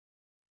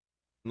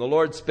And the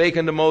Lord spake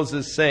unto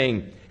Moses,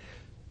 saying,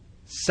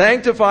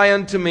 Sanctify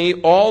unto me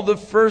all the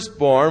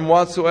firstborn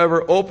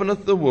whatsoever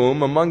openeth the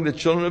womb among the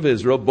children of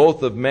Israel,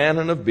 both of man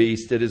and of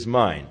beast, it is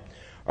mine.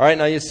 All right,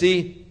 now you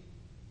see,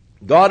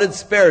 God had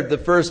spared the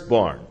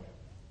firstborn.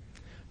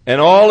 And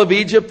all of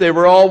Egypt, they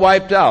were all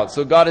wiped out.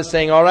 So God is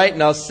saying, all right,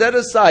 now set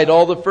aside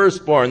all the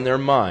firstborn, they're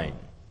mine.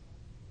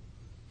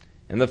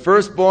 And the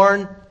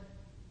firstborn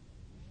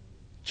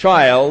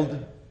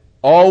child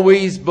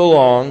always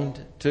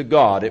belonged to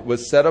God. It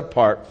was set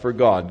apart for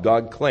God.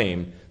 God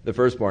claimed the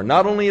firstborn,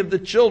 not only of the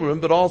children,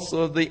 but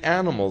also of the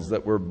animals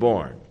that were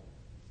born.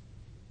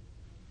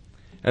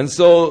 And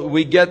so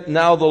we get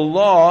now the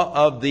law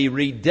of the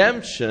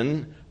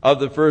redemption of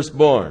the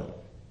firstborn.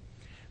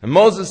 And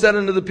Moses said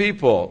unto the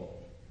people,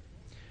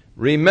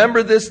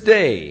 Remember this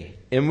day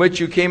in which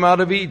you came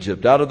out of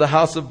Egypt, out of the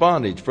house of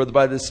bondage, for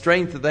by the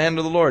strength of the hand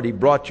of the Lord he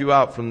brought you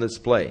out from this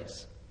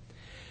place.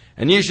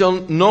 And ye shall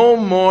no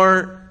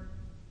more,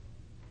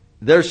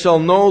 there shall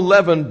no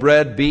leavened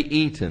bread be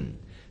eaten.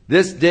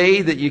 This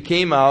day that you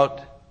came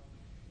out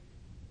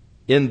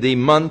in the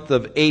month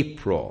of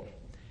April.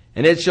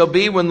 And it shall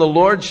be when the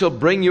Lord shall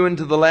bring you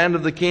into the land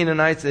of the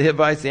Canaanites, the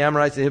Hivites, the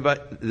Amorites,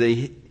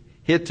 the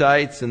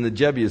Hittites, and the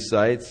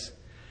Jebusites,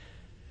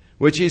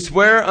 which he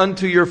sware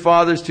unto your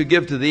fathers to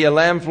give to thee, a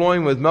lamb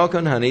flowing with milk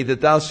and honey, that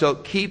thou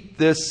shalt keep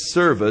this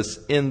service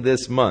in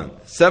this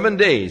month. 7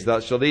 days thou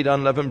shalt eat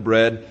unleavened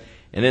bread,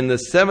 and in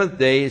the 7th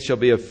day it shall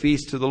be a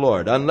feast to the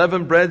Lord.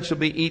 Unleavened bread shall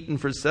be eaten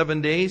for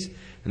 7 days,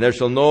 and there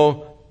shall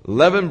no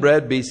leavened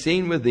bread be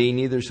seen with thee,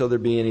 neither shall there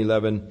be any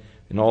leaven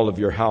in all of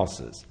your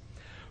houses.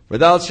 For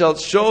thou shalt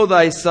show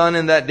thy son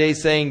in that day,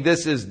 saying,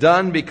 This is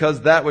done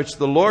because that which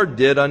the Lord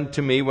did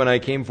unto me when I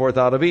came forth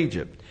out of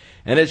Egypt.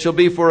 And it shall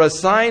be for a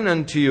sign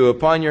unto you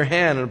upon your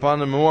hand and upon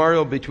the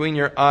memorial between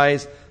your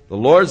eyes. The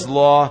Lord's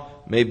law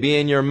may be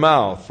in your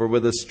mouth. For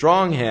with a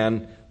strong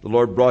hand the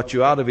Lord brought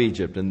you out of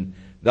Egypt. And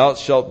thou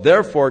shalt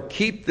therefore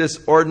keep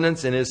this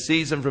ordinance in his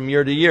season from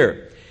year to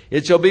year.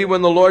 It shall be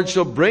when the Lord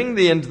shall bring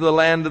thee into the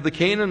land of the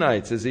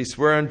Canaanites, as he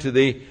sware unto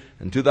thee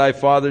and to thy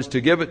fathers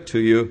to give it to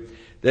you,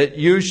 that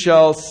you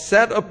shall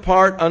set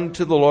apart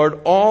unto the Lord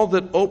all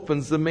that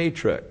opens the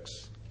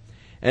matrix.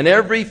 And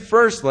every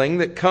firstling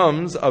that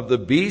comes of the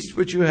beast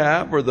which you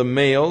have, or the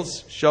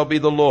males, shall be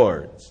the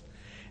Lord's.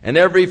 And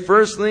every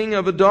firstling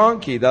of a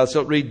donkey thou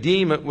shalt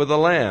redeem it with a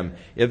lamb.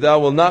 If thou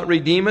wilt not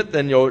redeem it,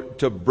 then you're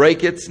to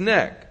break its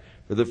neck.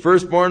 For the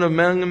firstborn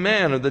among a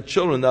man of the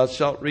children thou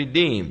shalt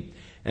redeem.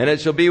 And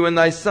it shall be when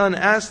thy son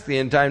ask thee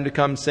in time to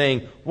come,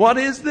 saying, What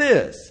is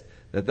this?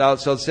 That thou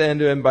shalt say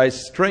unto him, By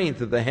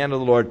strength of the hand of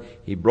the Lord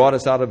he brought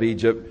us out of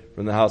Egypt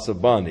from the house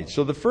of bondage.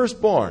 So the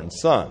firstborn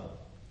son,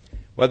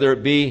 whether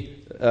it be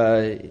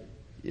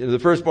the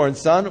firstborn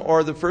son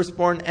or the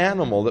firstborn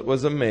animal that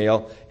was a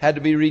male, had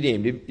to be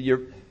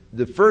redeemed.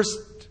 The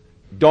first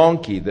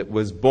donkey that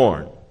was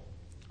born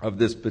of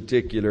this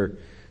particular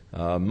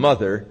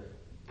mother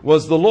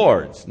was the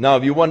Lord's. Now,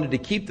 if you wanted to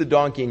keep the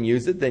donkey and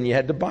use it, then you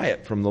had to buy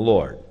it from the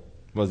Lord,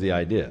 was the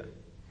idea.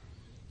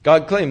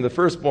 God claimed the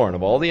firstborn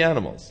of all the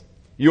animals.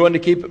 You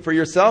wanted to keep it for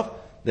yourself,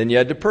 then you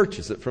had to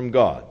purchase it from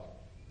God.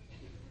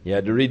 You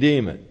had to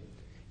redeem it.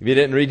 If you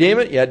didn't redeem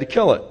it, you had to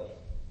kill it.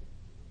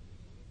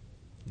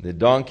 The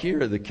donkey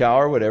or the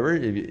cow or whatever,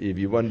 if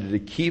you wanted to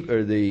keep,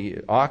 or the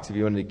ox, if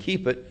you wanted to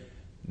keep it,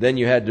 then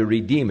you had to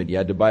redeem it. You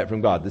had to buy it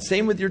from God. The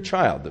same with your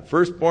child. The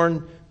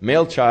firstborn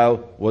male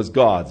child was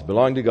God's,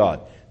 belonged to God.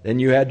 Then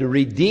you had to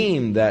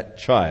redeem that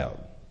child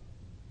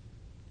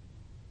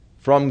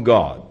from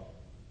God,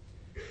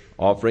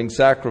 offering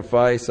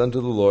sacrifice unto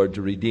the Lord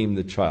to redeem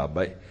the child.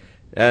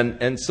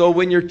 And so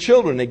when your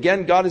children,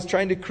 again, God is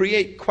trying to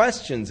create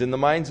questions in the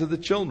minds of the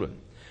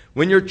children.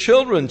 When your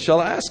children shall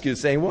ask you,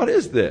 saying, What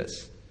is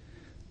this?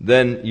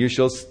 Then you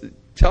shall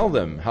tell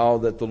them how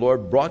that the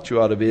Lord brought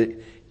you out of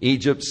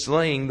Egypt,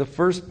 slaying the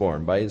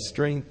firstborn by his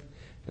strength,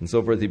 and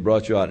so forth he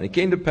brought you out. And it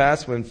came to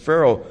pass when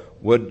Pharaoh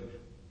would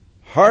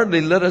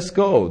hardly let us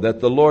go,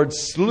 that the Lord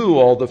slew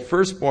all the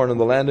firstborn in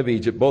the land of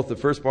Egypt, both the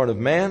firstborn of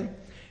man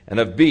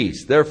and of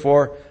beast.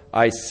 Therefore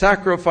I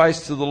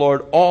sacrifice to the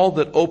Lord all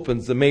that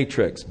opens the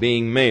matrix,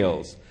 being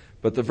males.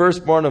 But the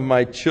firstborn of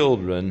my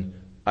children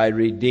I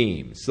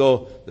redeem.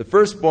 So the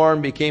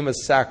firstborn became a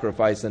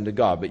sacrifice unto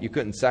God, but you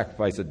couldn't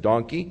sacrifice a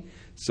donkey,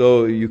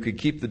 so you could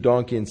keep the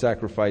donkey and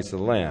sacrifice a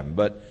lamb.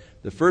 But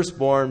the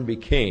firstborn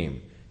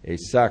became a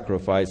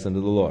sacrifice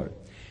unto the Lord.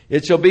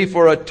 It shall be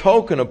for a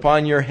token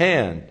upon your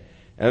hand,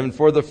 and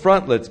for the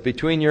frontlets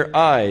between your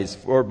eyes,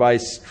 for by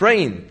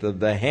strength of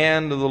the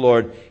hand of the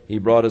Lord he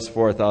brought us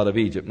forth out of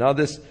Egypt. Now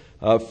this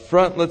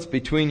frontlets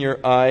between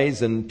your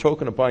eyes and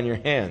token upon your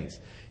hands.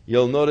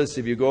 You'll notice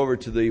if you go over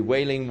to the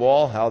Wailing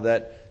Wall, how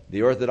that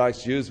the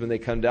Orthodox Jews, when they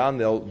come down,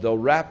 they'll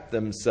wrap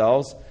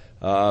themselves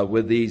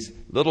with these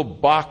little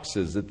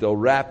boxes that they'll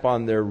wrap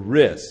on their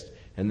wrist.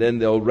 And then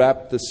they'll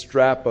wrap the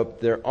strap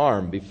up their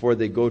arm before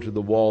they go to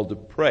the wall to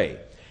pray.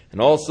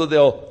 And also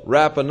they'll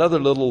wrap another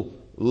little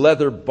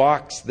leather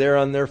box there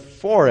on their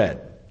forehead.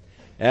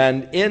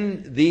 And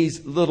in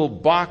these little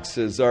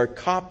boxes are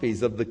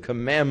copies of the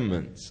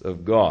commandments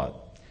of God.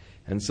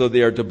 And so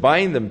they are to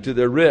bind them to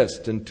their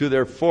wrist and to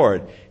their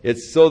forehead.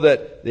 It's so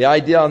that the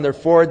idea on their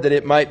forehead that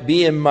it might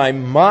be in my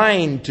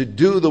mind to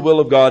do the will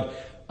of God.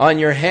 On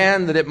your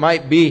hand that it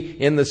might be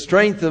in the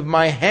strength of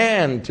my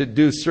hand to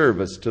do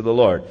service to the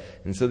Lord.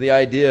 And so the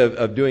idea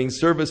of doing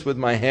service with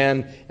my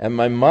hand and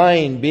my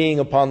mind being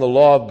upon the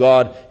law of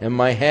God and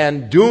my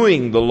hand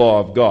doing the law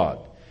of God.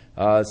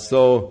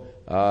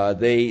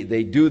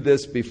 They do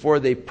this before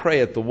they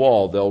pray at the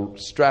wall. They'll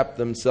strap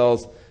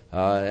themselves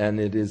and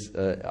it is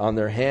on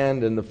their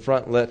hand and the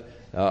frontlet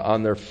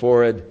on their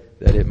forehead,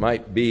 that it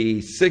might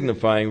be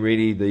signifying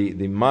really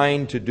the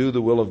mind to do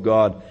the will of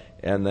God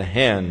and the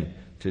hand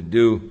to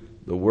do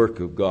the work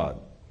of God.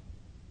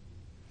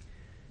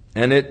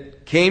 And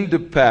it came to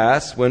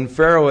pass, when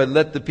Pharaoh had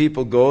let the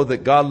people go,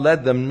 that God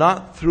led them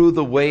not through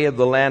the way of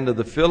the land of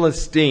the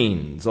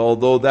Philistines,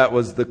 although that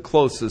was the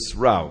closest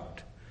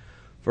route.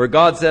 For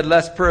God said,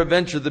 lest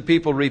peradventure the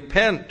people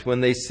repent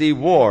when they see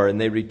war and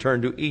they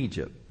return to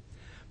Egypt.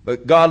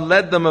 But God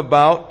led them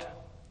about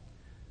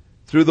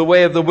through the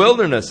way of the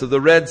wilderness of the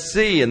Red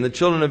Sea, and the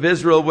children of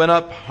Israel went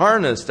up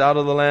harnessed out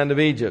of the land of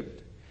Egypt.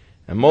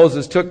 And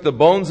Moses took the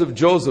bones of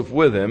Joseph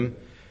with him,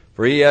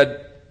 for he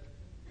had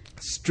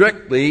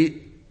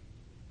strictly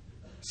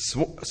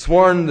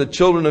sworn the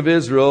children of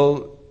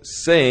Israel,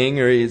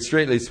 saying, or he had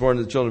straightly sworn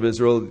to the children of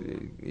Israel,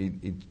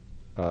 it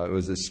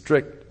was a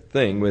strict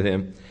thing with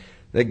him,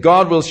 that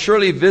God will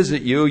surely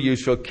visit you, you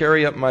shall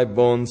carry up my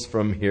bones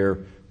from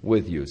here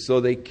with you. So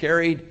they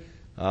carried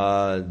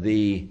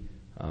the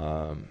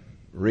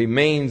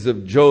remains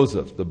of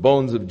Joseph, the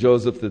bones of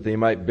Joseph, that they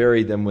might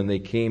bury them when they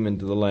came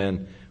into the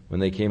land, when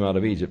they came out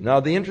of Egypt.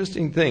 Now, the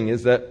interesting thing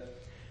is that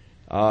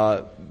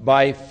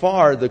by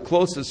far the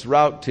closest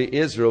route to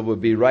Israel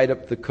would be right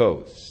up the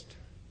coast.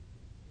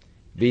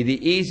 Be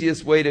the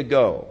easiest way to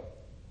go.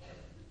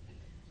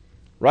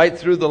 Right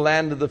through the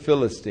land of the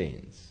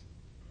Philistines.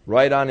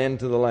 Right on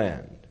into the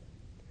land.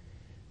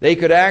 They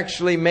could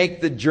actually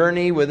make the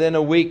journey within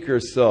a week or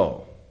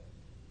so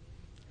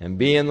and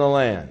be in the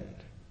land.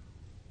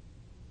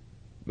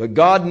 But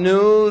God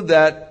knew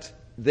that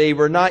they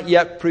were not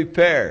yet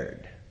prepared.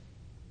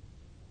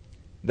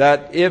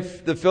 That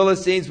if the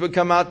Philistines would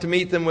come out to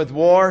meet them with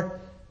war,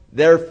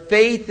 their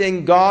faith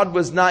in God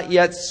was not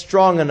yet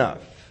strong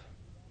enough.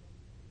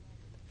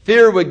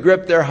 Fear would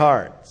grip their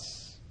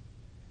hearts.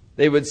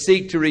 They would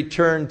seek to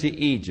return to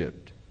Egypt.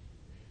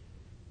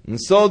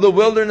 And so the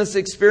wilderness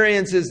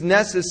experience is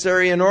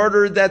necessary in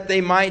order that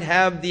they might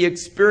have the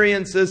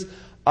experiences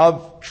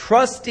of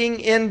trusting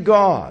in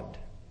God,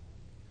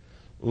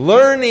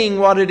 learning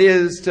what it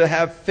is to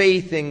have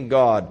faith in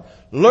God,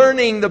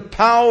 learning the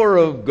power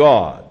of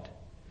God,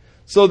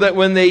 so that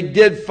when they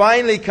did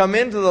finally come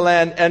into the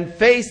land and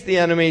face the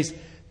enemies,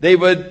 they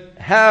would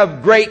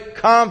have great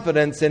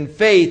confidence and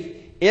faith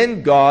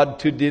in God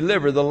to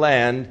deliver the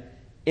land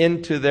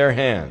into their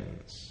hands.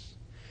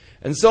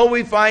 And so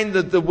we find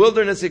that the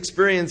wilderness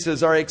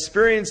experiences are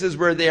experiences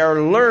where they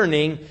are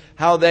learning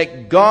how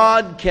that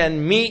God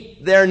can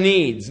meet their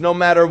needs, no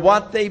matter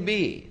what they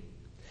be.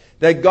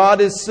 That God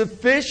is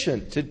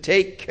sufficient to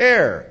take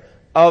care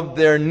of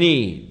their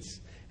needs.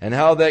 And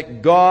how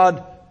that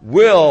God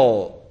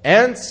will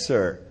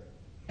answer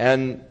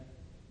and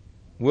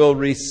will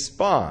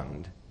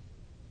respond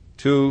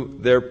to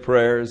their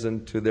prayers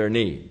and to their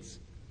needs.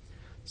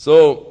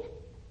 So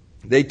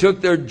they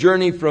took their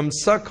journey from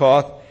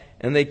Succoth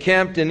and they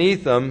camped in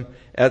Etham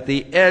at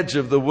the edge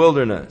of the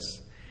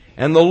wilderness.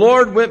 And the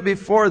Lord went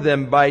before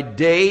them by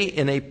day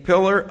in a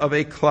pillar of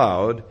a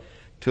cloud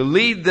to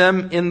lead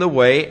them in the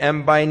way,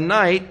 and by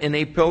night in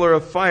a pillar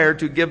of fire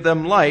to give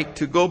them light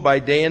to go by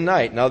day and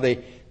night. Now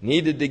they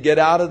needed to get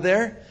out of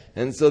there,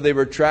 and so they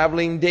were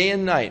traveling day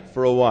and night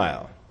for a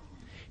while.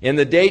 In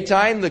the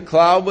daytime, the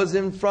cloud was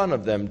in front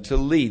of them to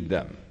lead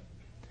them.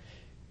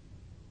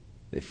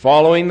 They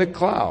following the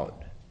cloud.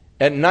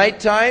 At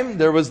nighttime,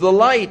 there was the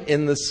light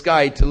in the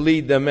sky to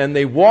lead them, and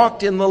they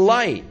walked in the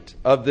light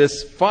of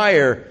this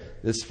fire,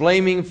 this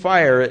flaming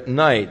fire at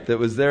night that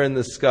was there in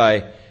the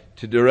sky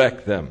to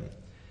direct them.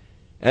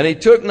 And he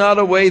took not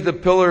away the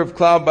pillar of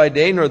cloud by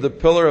day, nor the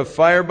pillar of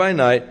fire by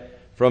night,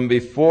 from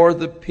before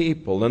the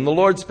people. And the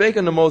Lord spake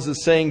unto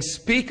Moses, saying,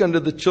 Speak unto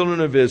the children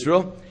of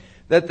Israel,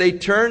 that they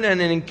turn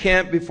and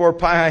encamp before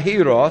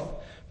Pihahiroth,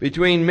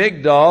 between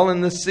Migdol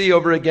and the sea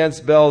over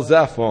against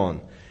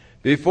Baal-zephon.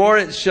 Before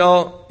it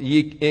shall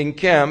ye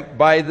encamp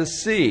by the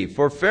sea.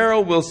 For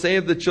Pharaoh will say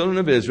of the children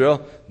of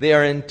Israel, They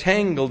are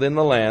entangled in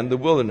the land, the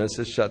wilderness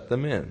has shut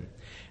them in.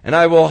 And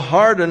I will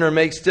harden or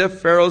make stiff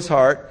Pharaoh's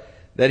heart,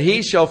 that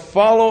he shall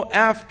follow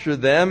after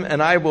them,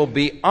 and I will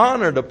be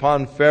honored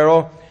upon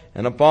Pharaoh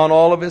and upon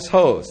all of his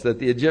hosts, that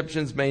the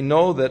Egyptians may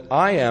know that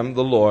I am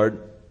the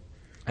Lord.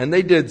 And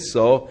they did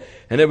so.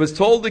 And it was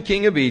told the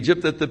king of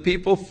Egypt that the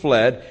people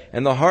fled,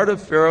 and the heart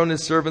of Pharaoh and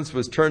his servants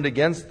was turned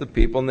against the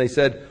people. And they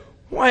said,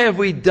 Why have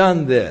we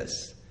done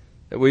this,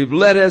 that we've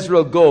let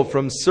Israel go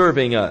from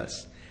serving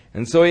us?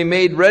 And so he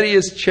made ready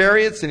his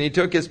chariots, and he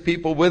took his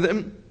people with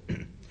him.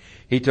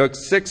 He took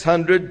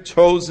 600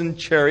 chosen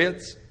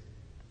chariots,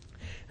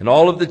 and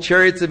all of the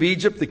chariots of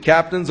Egypt, the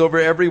captains over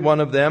every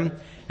one of them.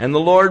 And the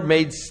Lord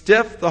made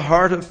stiff the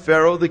heart of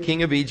Pharaoh, the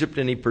king of Egypt,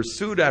 and he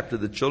pursued after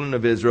the children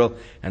of Israel,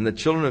 and the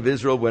children of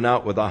Israel went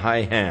out with a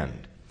high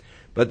hand.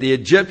 But the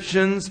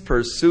Egyptians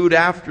pursued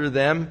after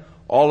them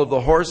all of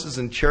the horses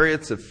and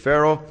chariots of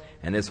Pharaoh,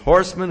 and his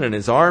horsemen and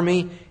his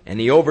army, and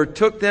he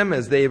overtook them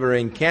as they were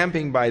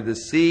encamping by the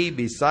sea,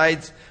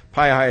 besides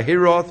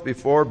Pi-hahiroth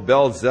before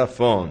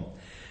Baal-zephon.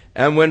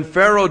 And when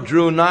Pharaoh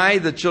drew nigh,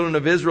 the children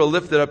of Israel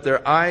lifted up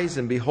their eyes,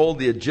 and behold,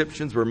 the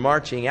Egyptians were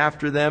marching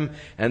after them,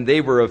 and they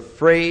were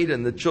afraid.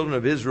 And the children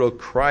of Israel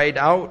cried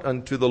out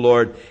unto the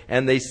Lord,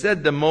 and they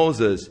said to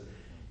Moses,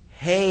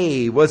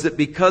 Hey, was it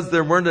because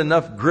there weren't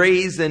enough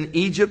graves in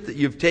Egypt that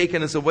you've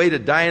taken us away to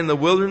die in the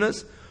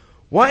wilderness?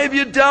 Why have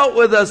you dealt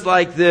with us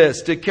like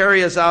this to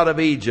carry us out of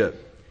Egypt?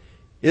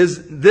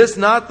 Is this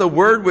not the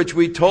word which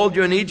we told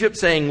you in Egypt,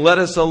 saying, Let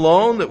us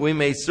alone, that we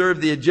may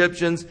serve the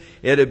Egyptians?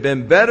 It had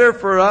been better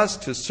for us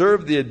to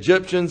serve the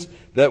Egyptians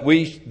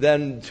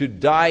than to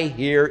die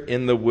here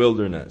in the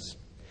wilderness.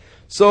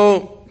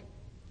 So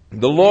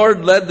the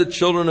Lord led the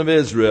children of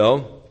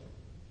Israel,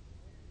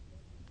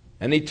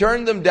 and he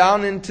turned them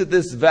down into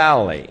this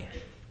valley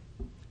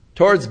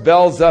towards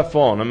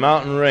Baal-zephon, a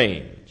mountain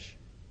range.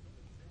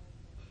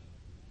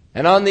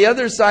 And on the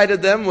other side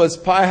of them was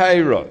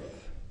Pi-hahiroth,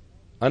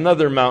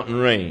 another mountain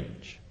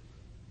range.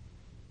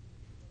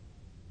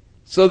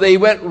 So they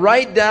went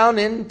right down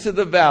into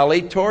the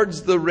valley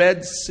towards the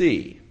Red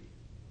Sea.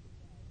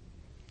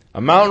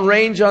 A mountain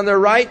range on their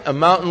right, a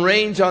mountain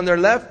range on their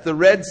left, the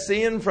Red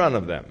Sea in front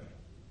of them.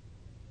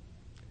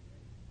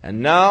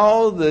 And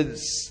now the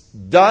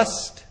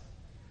dust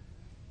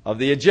of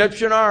the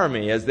Egyptian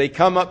army as they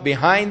come up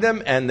behind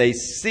them and they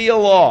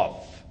seal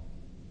off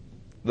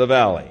the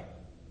valley.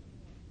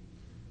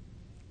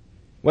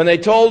 When they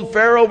told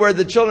Pharaoh where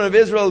the children of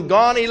Israel had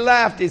gone, he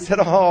laughed. He said,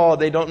 Oh,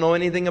 they don't know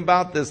anything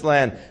about this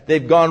land.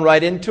 They've gone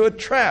right into a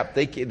trap.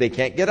 They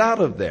can't get out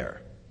of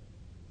there.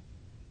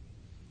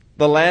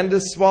 The land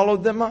has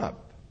swallowed them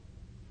up.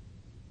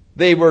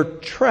 They were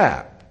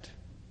trapped.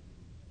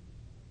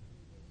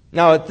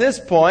 Now at this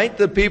point,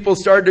 the people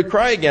started to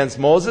cry against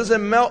Moses,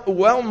 and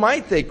well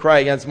might they cry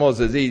against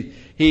Moses.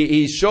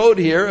 He showed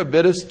here a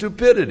bit of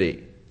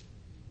stupidity,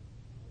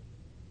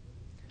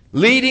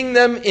 leading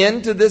them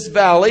into this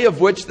valley of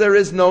which there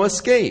is no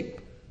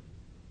escape,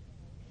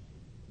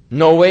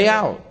 no way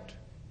out.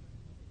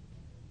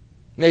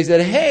 And they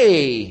said,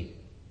 Hey,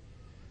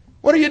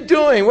 what are you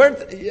doing?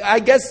 I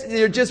guess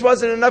there just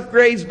wasn't enough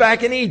graves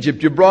back in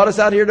Egypt. You brought us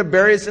out here to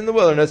bury us in the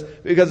wilderness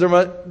because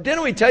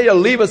didn't we tell you to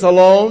leave us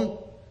alone?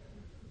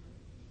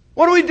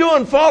 What are we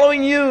doing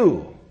following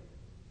you?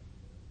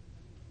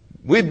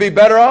 We'd be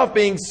better off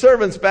being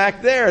servants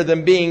back there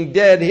than being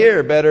dead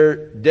here.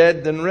 Better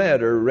dead than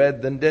red, or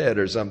red than dead,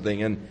 or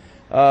something. And,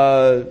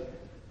 why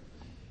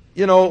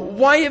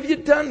have you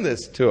done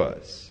this to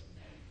us?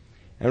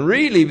 And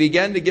really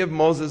began to give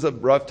Moses a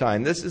rough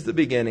time. This is the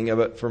beginning of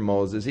it for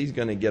Moses. He's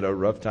going to get a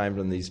rough time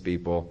from these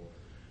people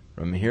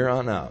from here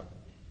on out.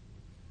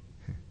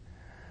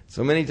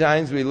 So many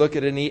times we look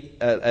at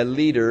a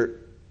leader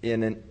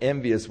in an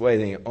envious way,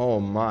 thinking, oh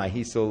my,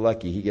 he's so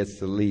lucky he gets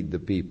to lead the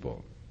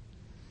people.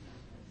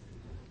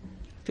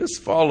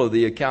 Just follow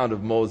the account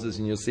of Moses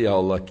and you'll see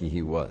how lucky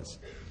he was.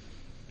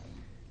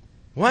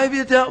 Why have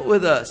you dealt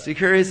with us to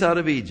carry us out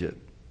of Egypt?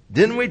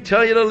 Didn't we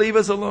tell you to leave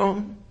us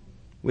alone?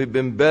 We've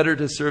been better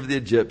to serve the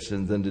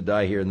Egyptians than to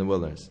die here in the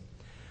wilderness.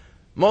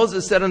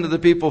 Moses said unto the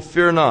people,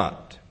 Fear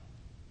not.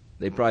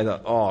 They probably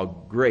thought, oh,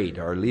 great,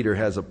 our leader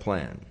has a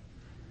plan.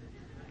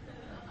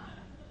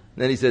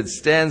 Then he said,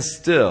 Stand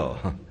still.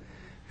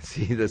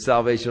 See, the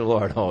salvation of the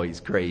Lord, oh, he's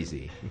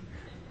crazy.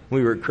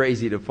 We were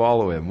crazy to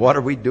follow him. What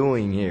are we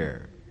doing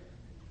here?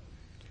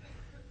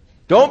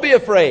 Don't be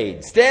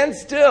afraid. Stand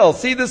still.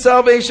 See the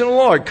salvation of the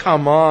Lord.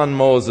 Come on,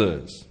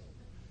 Moses.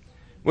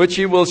 Which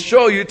he will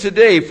show you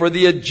today. For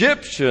the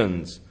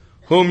Egyptians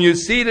whom you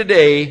see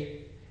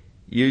today,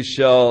 you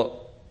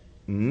shall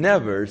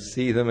never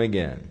see them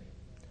again.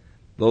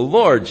 The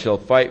Lord shall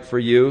fight for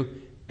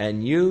you,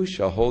 and you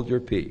shall hold your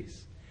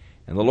peace.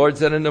 And the Lord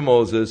said unto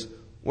Moses,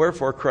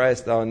 Wherefore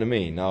criest thou unto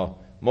me? Now,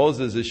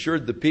 Moses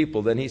assured the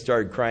people, then he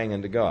started crying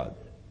unto God.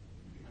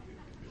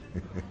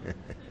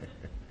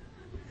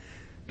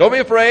 Don't be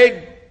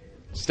afraid.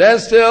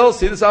 Stand still.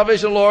 See the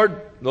salvation of the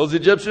Lord. Those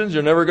Egyptians,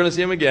 you're never going to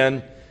see them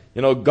again.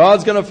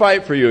 God's going to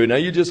fight for you. Now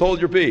you just hold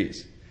your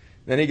peace.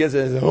 Then he gets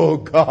and says, oh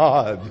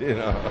God,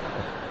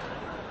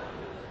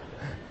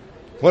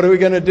 what are we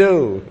going to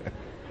do?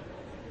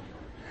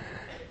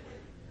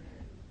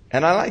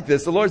 And I like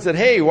this. The Lord said,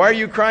 hey, why are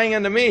you crying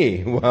unto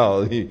me?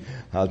 Well,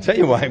 I'll tell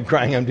you why I'm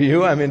crying unto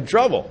you. I'm in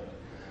trouble.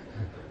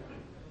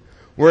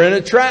 We're in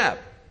a trap.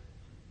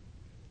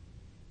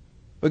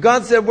 But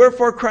God said,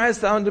 Wherefore criest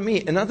thou unto me?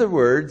 In other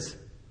words,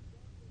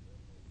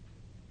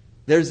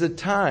 there's a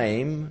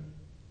time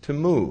to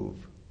move.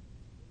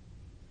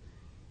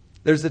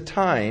 There's a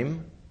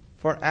time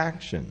for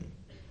action.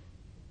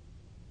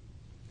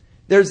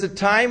 There's a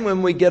time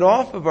when we get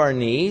off of our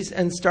knees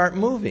and start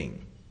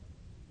moving.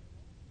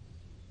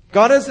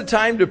 God has a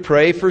time to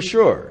pray for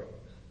sure.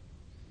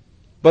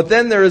 But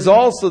then there is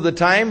also the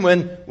time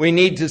when we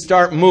need to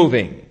start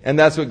moving. And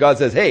that's what God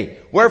says. Hey,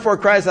 wherefore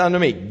cries unto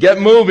me? Get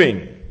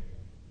moving.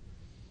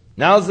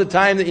 Now's the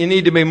time that you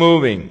need to be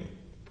moving.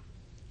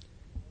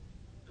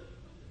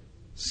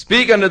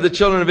 Speak unto the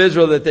children of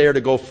Israel that they are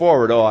to go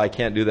forward. Oh, I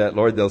can't do that,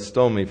 Lord. They'll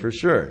stone me for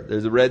sure.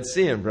 There's a Red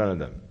Sea in front of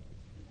them.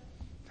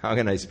 How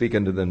can I speak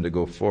unto them to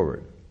go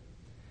forward?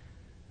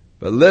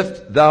 But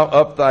lift thou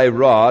up thy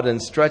rod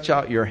and stretch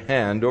out your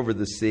hand over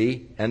the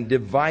sea and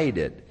divide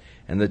it.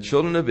 And the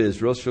children of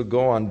Israel shall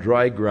go on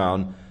dry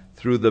ground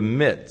through the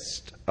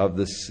midst of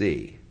the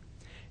sea.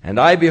 And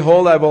I,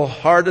 behold, I will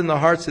harden the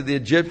hearts of the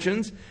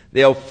Egyptians.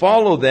 They'll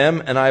follow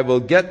them, and I will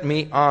get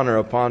me honor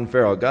upon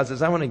Pharaoh. God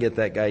says, I want to get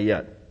that guy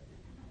yet.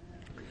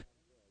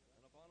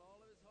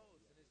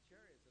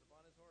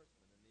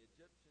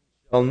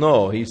 Shall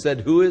know. He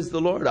said, who is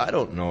the Lord? I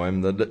don't know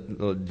him.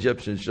 The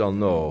Egyptians shall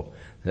know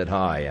that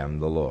I am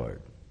the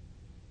Lord.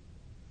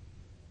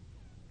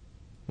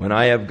 When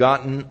I have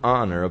gotten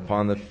honor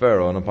upon the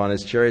Pharaoh and upon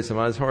his chariots and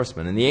upon his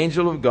horsemen. And the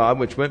angel of God,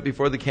 which went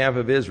before the camp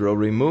of Israel,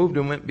 removed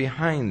and went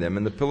behind them.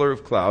 And the pillar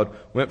of cloud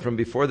went from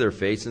before their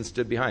face and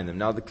stood behind them.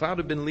 Now the cloud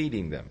had been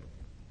leading them.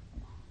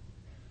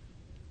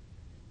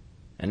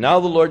 And now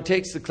the Lord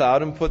takes the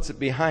cloud and puts it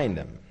behind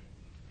them.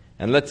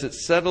 And lets it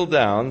settle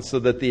down so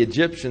that the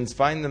Egyptians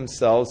find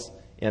themselves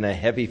in a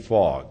heavy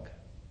fog.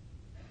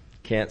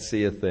 Can't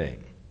see a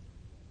thing.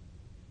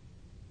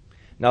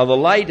 Now the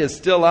light is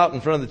still out in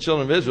front of the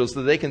children of Israel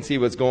so they can see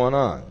what's going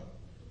on.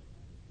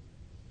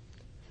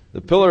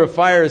 The pillar of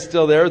fire is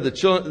still there. The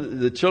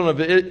children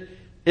of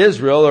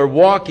Israel are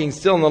walking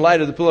still in the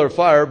light of the pillar of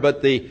fire,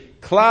 but the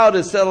cloud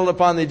is settled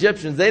upon the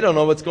Egyptians. They don't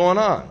know what's going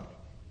on.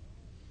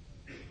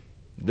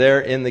 They're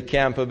in the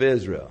camp of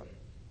Israel.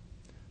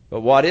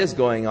 But what is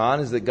going on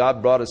is that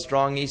God brought a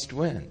strong east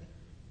wind.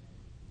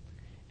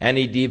 And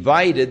He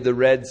divided the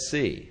Red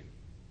Sea.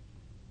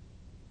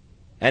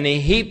 And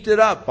He heaped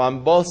it up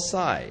on both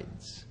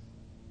sides.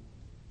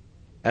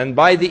 And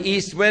by the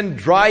east wind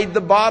dried the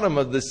bottom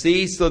of the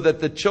sea so that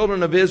the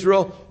children of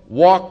Israel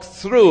walked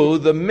through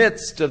the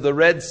midst of the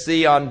Red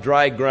Sea on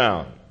dry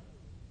ground.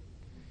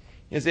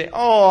 You say,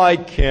 oh, I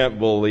can't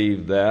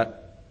believe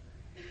that.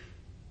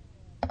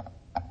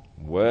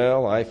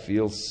 Well, I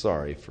feel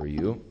sorry for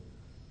you.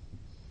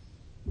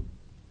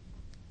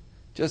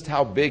 Just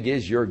how big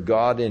is your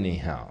God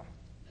anyhow?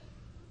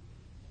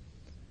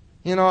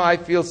 You know, I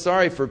feel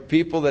sorry for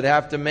people that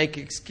have to make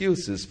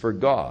excuses for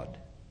God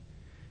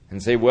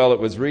and say, well, it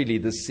was really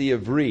the sea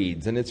of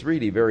reeds, and it's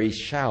really very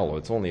shallow.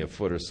 It's only a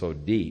foot or so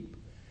deep.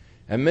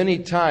 And many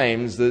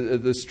times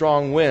the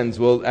strong winds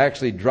will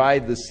actually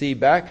drive the sea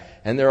back,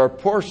 and there are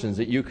portions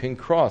that you can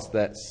cross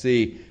that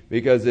sea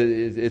because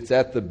it's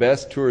at the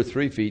best 2 or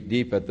 3 feet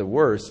deep at the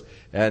worst.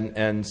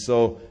 And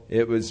so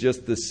it was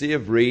just the sea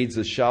of reeds,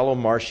 a shallow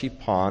marshy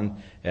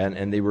pond,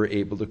 and they were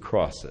able to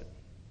cross it.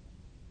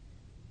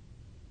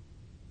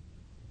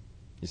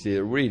 You see,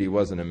 it really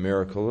wasn't a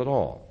miracle at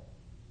all.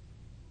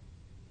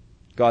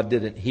 God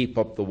didn't heap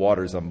up the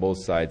waters on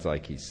both sides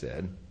like He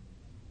said.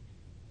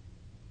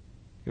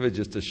 It was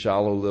just a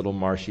shallow little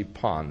marshy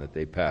pond that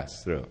they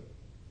passed through.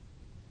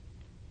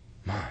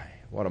 My,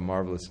 what a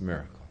marvelous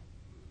miracle.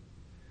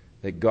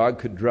 That God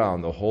could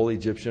drown the whole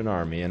Egyptian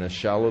army in a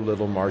shallow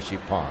little marshy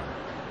pond.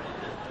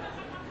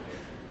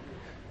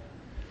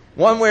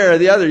 One way or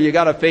the other, you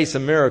got to face a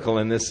miracle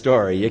in this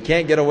story. You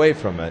can't get away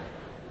from it.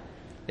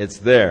 It's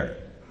there.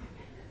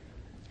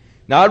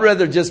 Now, I'd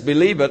rather just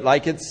believe it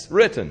like it's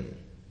written.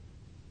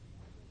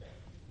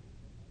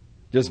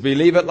 Just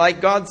believe it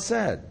like God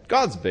said.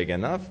 God's big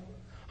enough.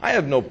 I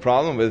have no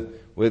problem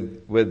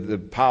with the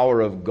power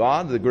of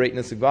God, the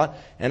greatness of God.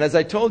 And as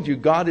I told you,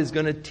 God is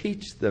going to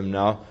teach them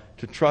now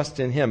to trust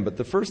in Him. But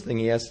the first thing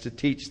He has to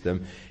teach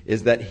them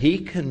is that He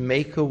can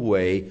make a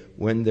way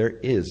when there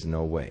is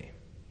no way.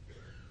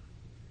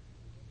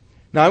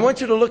 Now, I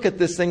want you to look at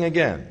this thing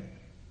again.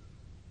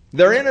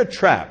 They're in a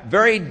trap,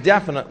 very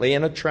definitely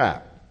in a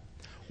trap.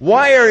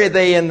 Why are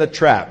they in the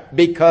trap?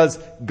 Because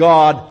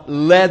God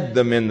led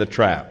them in the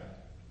trap.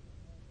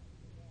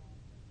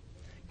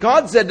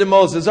 God said to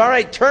Moses, all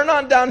right, turn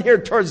on down here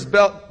towards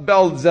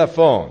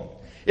Bel-Zephon.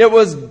 It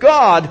was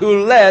God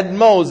who led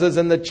Moses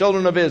and the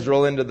children of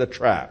Israel into the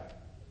trap.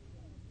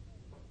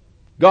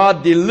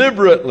 God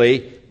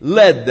deliberately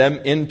led them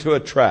into a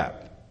trap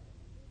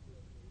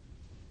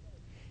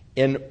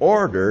in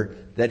order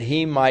that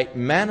He might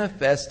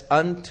manifest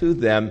unto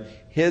them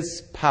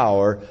His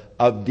power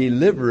of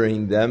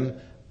delivering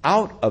them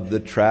out of the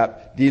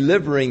trap,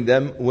 delivering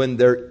them when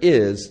there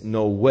is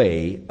no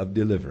way of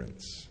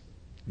deliverance.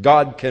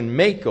 God can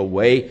make a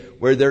way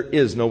where there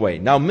is no way.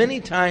 Now, many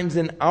times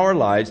in our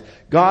lives,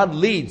 God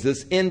leads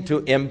us into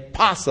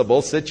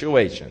impossible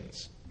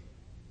situations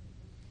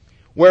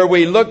where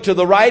we look to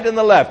the right and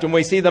the left and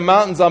we see the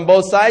mountains on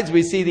both sides,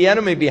 we see the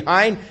enemy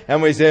behind,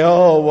 and we say,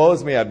 oh,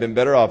 woe's me, I've been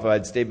better off if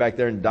I'd stayed back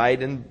there and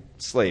died in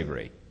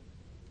slavery.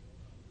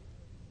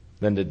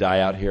 than to die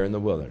out here in the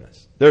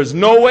wilderness. There's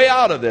no way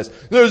out of this.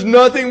 There's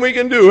nothing we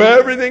can do.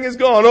 Everything is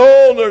gone.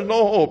 Oh, there's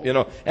no hope,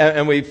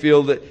 And we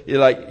feel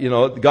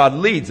that, God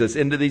leads us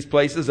into these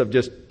places of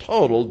just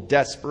total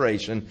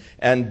desperation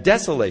and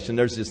desolation.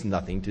 There's just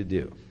nothing to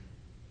do.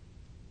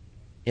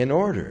 In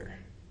order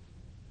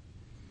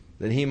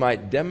that He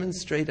might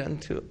demonstrate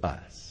unto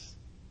us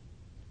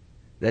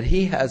that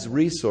He has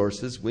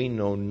resources we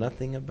know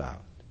nothing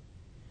about,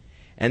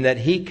 and that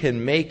He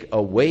can make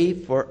a way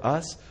for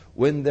us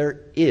when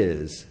there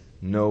is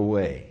no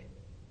way.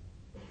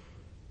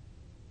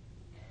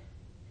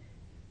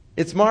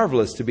 It's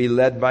marvelous to be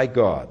led by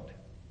God,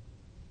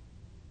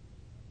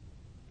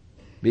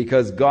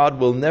 because God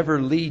will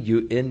never lead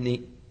you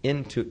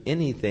into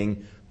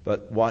anything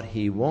but what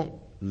He won't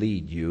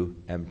lead you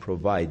and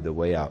provide the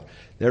way out.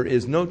 There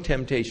is no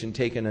temptation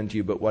taken unto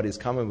you but what is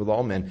common with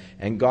all men,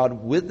 and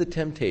God with the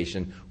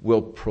temptation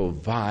will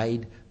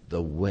provide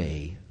the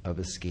way of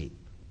escape.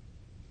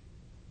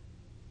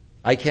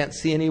 I can't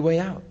see any way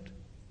out.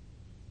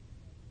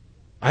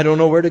 I don't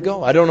know where to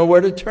go. I don't know where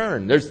to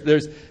turn.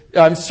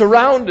 I'm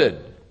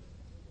surrounded.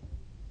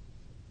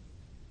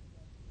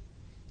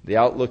 The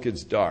outlook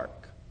is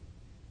dark.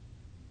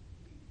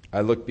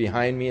 I look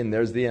behind me and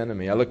there's the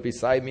enemy. I look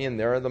beside me and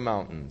there are the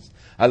mountains.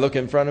 I look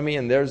in front of me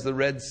and there's the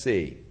Red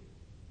Sea.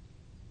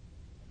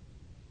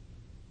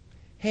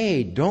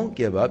 Hey, don't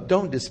give up.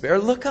 Don't despair.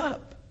 Look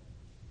up.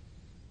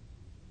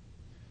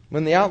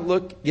 When the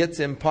outlook gets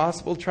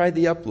impossible, try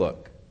the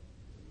uplook.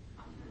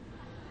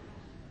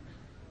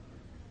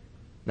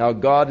 Now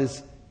God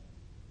has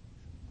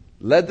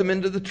led them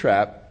into the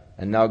trap,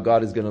 and now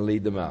God is going to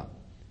lead them out.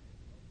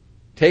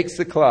 Takes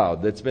the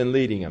cloud that's been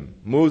leading them,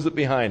 moves it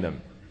behind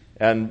them,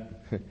 and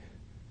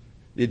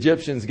the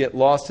Egyptians get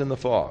lost in the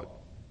fog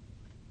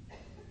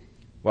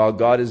while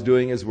God is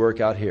doing His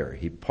work out here.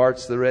 He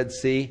parts the Red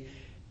Sea,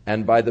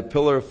 and by the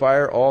pillar of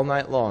fire all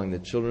night long, the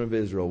children of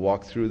Israel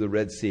walk through the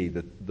Red Sea,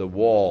 the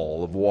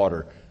wall of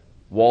water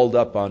walled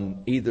up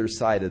on either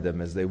side of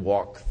them as they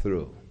walk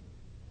through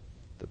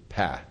the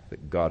path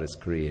that God has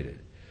created.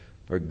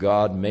 For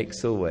God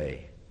makes a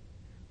way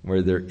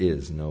where there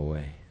is no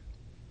way.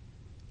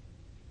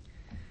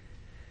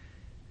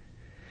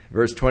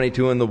 Verse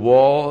 22, and the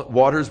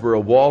waters were a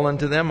wall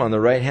unto them on the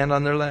right hand,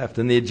 on their left.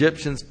 And the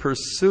Egyptians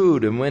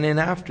pursued and went in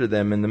after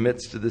them in the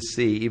midst of the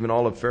sea, even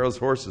all of Pharaoh's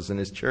horses and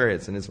his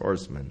chariots and his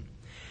horsemen.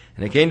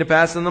 And it came to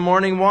pass in the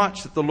morning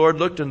watch that the Lord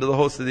looked unto the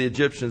host of the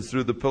Egyptians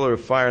through the pillar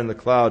of fire and the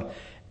cloud,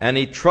 and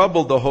He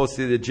troubled the host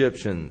of the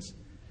Egyptians.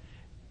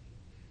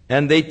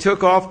 And they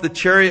took off the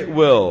chariot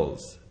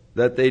wheels,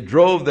 that they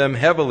drove them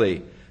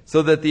heavily,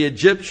 so that the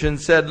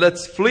Egyptians said,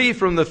 let's flee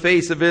from the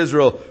face of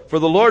Israel, for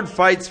the Lord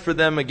fights for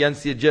them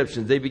against the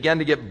Egyptians. They began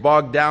to get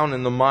bogged down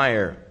in the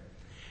mire.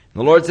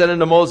 And the Lord said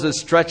unto Moses,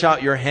 stretch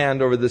out your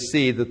hand over the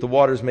sea, that the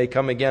waters may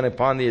come again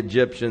upon the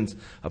Egyptians,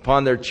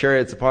 upon their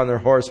chariots, upon their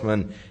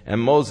horsemen. And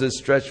Moses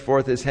stretched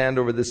forth his hand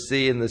over the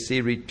sea, and the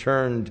sea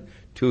returned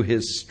to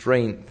his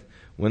strength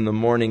when the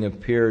morning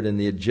appeared, and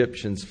the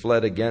Egyptians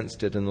fled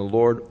against it, and the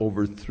Lord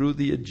overthrew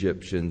the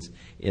Egyptians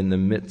in the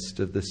midst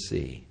of the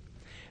sea.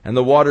 And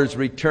the waters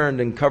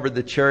returned and covered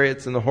the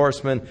chariots and the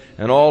horsemen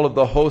and all of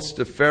the host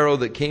of Pharaoh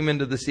that came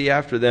into the sea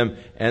after them,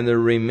 and there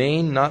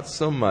remained not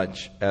so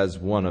much as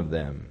one of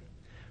them.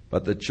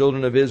 But the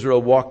children of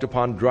Israel walked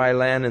upon dry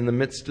land in the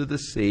midst of the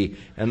sea,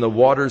 and the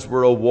waters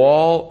were a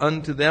wall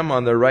unto them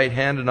on their right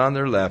hand and on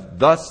their left.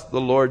 Thus the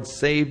Lord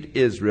saved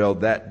Israel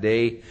that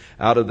day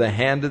out of the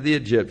hand of the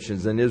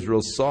Egyptians. And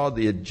Israel saw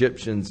the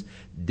Egyptians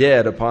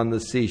dead upon the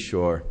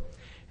seashore.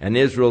 And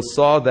Israel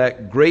saw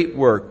that great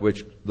work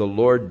which the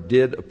Lord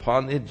did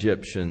upon the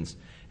Egyptians.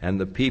 And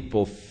the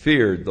people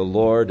feared the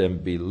Lord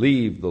and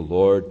believed the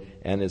Lord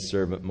and His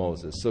servant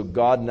Moses. So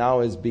God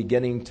now is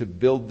beginning to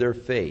build their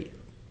faith.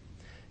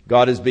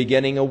 God is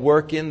beginning a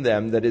work in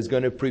them that is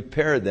going to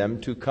prepare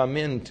them to come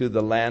into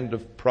the land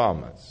of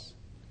promise.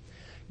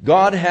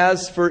 God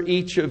has for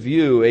each of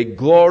you a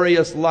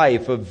glorious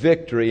life of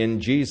victory in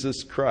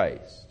Jesus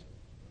Christ.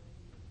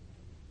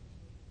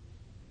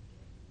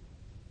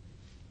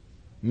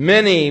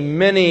 Many,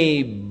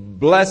 many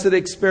blessed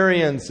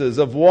experiences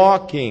of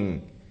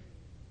walking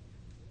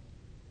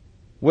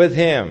with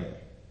Him.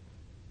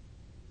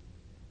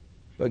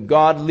 But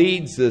God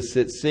leads us,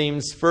 it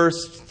seems,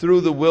 first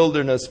through the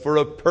wilderness for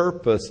a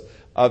purpose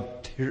of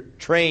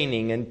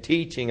training and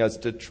teaching us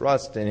to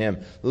trust in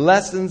Him.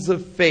 Lessons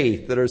of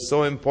faith that are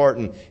so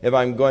important if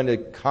I'm going to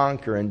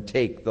conquer and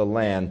take the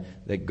land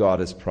that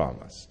God has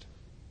promised.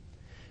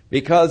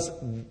 Because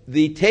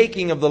the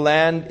taking of the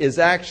land is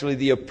actually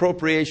the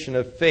appropriation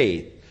of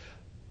faith.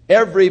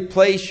 Every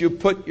place you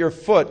put your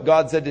foot,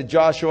 God said to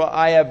Joshua,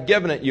 I have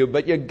given it you.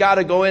 But you've got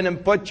to go in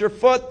and put your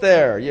foot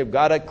there. You've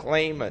got to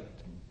claim it.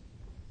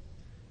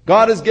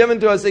 God has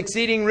given to us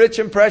exceeding rich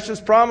and precious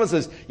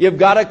promises. You've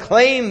got to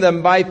claim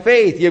them by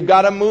faith. You've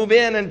got to move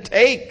in and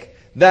take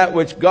that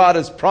which God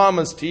has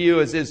promised to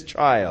you as His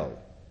child.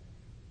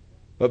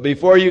 But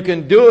before you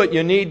can do it,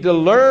 you need to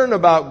learn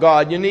about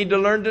God. You need to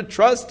learn to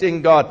trust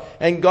in God.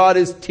 And God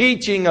is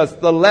teaching us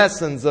the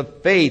lessons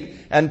of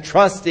faith and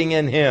trusting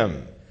in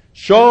Him,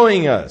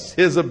 showing us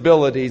His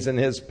abilities and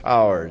His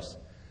powers.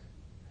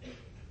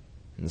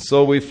 And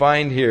so we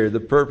find here the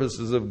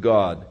purposes of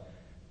God.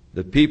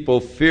 The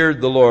people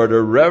feared the Lord,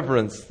 or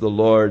reverenced the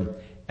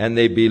Lord, and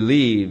they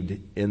believed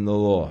in the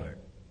Lord.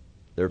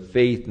 Their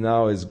faith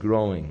now is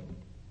growing.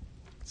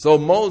 So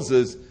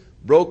Moses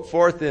broke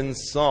forth in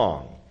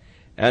song.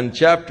 And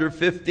chapter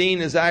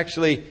 15 is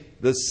actually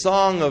the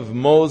song of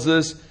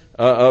Moses,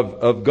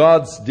 of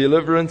God's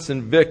deliverance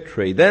and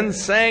victory. Then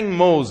sang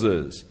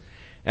Moses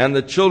and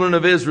the children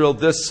of Israel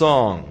this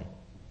song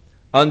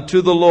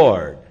unto the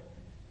Lord.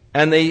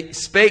 And they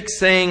spake,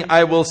 saying,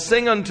 I will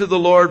sing unto the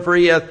Lord, for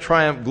He hath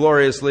triumphed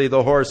gloriously.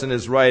 The horse and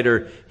his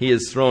rider He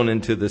is thrown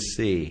into the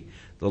sea.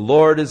 The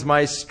Lord is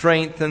my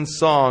strength and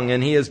song,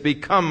 and He has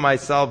become my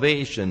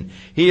salvation.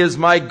 He is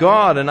my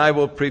God, and I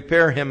will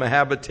prepare Him a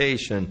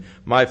habitation.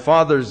 My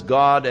father's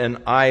God,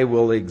 and I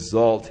will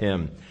exalt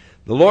Him.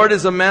 The Lord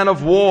is a man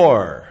of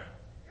war,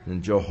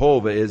 and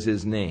Jehovah is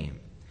His name.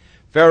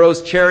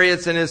 Pharaoh's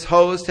chariots and his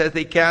host hath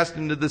He cast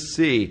into the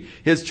sea.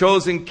 His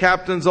chosen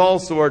captains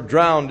also are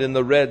drowned in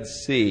the Red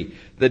Sea.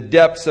 The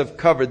depths have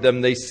covered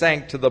them. They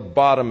sank to the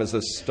bottom as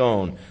a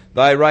stone.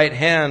 Thy right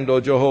hand,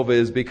 O Jehovah,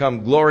 is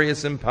become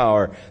glorious in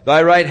power.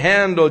 Thy right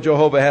hand, O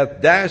Jehovah,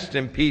 hath dashed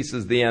in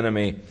pieces the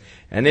enemy.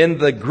 And in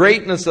the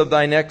greatness of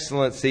Thine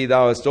excellency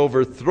Thou hast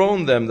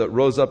overthrown them that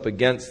rose up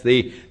against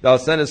Thee. Thou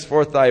sentest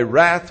forth Thy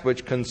wrath,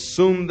 which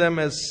consumed them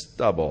as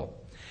stubble.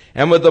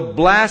 And with the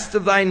blast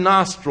of Thy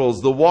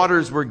nostrils the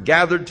waters were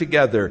gathered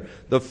together.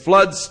 The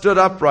flood stood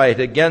upright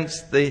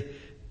against the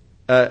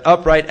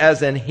upright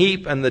as an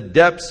heap, and the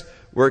depths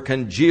were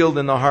congealed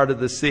in the heart of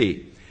the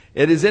sea.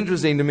 It is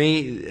interesting to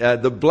me,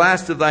 the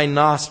blast of Thy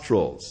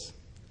nostrils,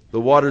 the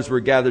waters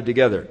were gathered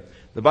together.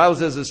 The Bible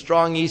says a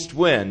strong east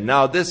wind.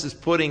 Now this is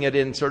putting it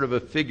in sort of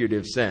a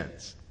figurative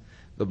sense.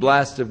 The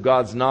blast of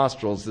God's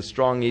nostrils, the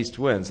strong east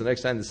wind. So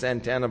next time the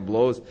Santana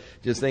blows,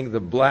 just think the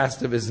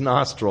blast of His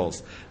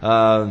nostrils.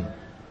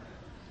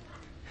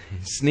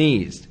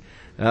 Sneezed.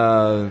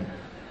 The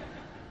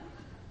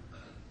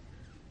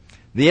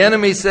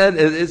enemy said,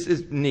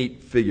 it's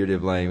neat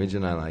figurative language,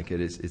 and I like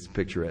it. It's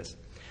picturesque.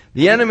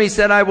 The enemy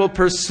said, I will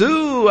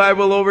pursue, I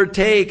will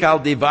overtake, I'll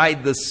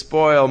divide the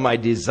spoil, my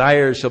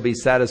desires shall be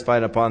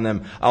satisfied upon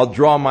them. I'll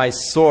draw my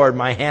sword,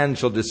 my hand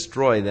shall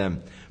destroy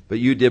them. But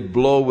You did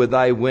blow with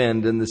Thy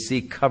wind, and the sea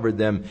covered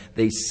them.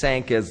 They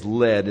sank as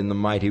lead in the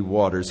mighty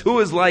waters. Who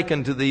is like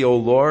unto Thee, O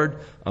Lord,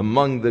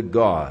 among the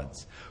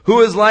gods?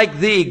 Who is like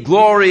Thee,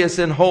 glorious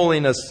in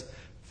holiness,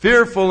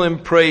 fearful in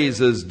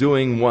praises,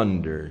 doing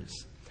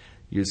wonders?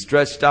 You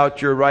stretched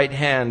out Your right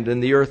hand,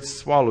 and the earth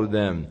swallowed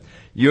them.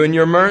 You in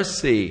Your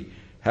mercy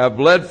have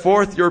led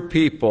forth Your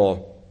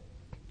people,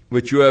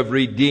 which You have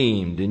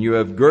redeemed, and You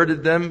have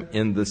girded them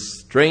in the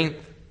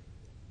strength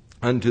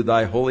unto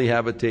Thy holy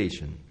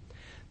habitation.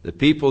 The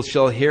people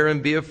shall hear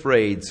and be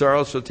afraid.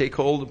 Sorrow shall take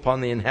hold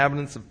upon the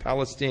inhabitants of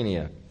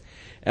Palestina.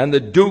 And the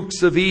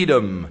dukes of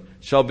Edom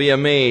shall be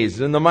amazed.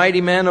 And the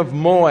mighty man of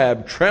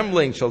Moab,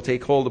 trembling, shall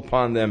take hold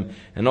upon them.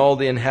 And all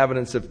the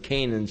inhabitants of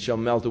Canaan shall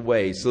melt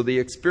away. So the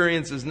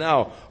experiences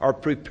now are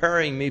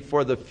preparing me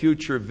for the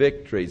future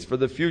victories, for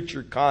the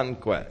future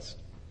conquest.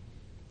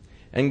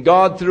 And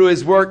God, through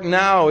His work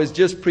now, is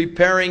just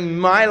preparing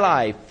my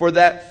life for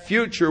that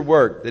future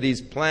work that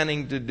He's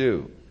planning to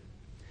do.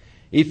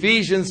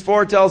 Ephesians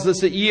 4 tells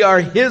us that ye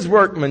are His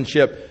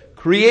workmanship,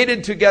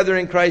 created together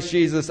in Christ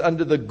Jesus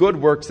unto the good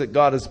works that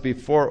God has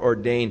before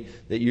ordained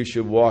that you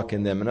should walk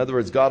in them. In other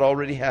words, God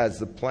already has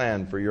the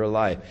plan for your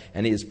life,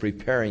 and He is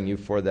preparing you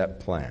for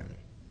that plan.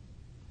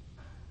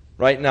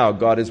 Right now,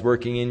 God is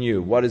working in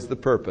you. What is the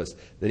purpose?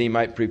 That He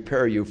might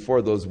prepare you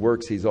for those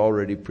works He's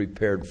already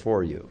prepared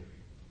for you.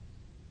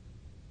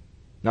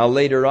 Now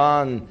later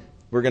on,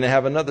 we're going to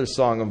have another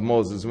song of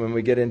Moses when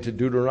we get into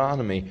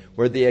Deuteronomy,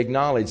 where they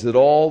acknowledge that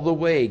all the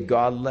way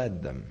God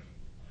led them.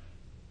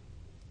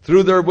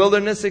 Through their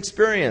wilderness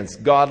experience,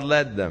 God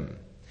led them.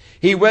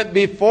 He went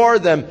before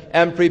them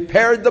and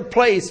prepared the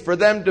place for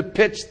them to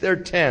pitch their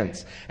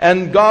tents.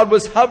 And God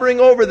was hovering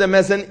over them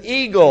as an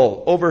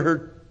eagle over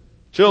her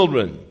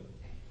children.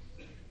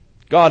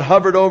 God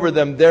hovered over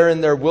them there in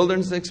their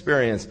wilderness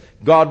experience.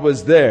 God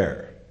was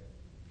there.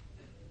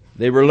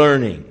 They were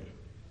learning.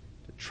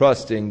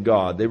 Trust in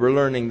God. They were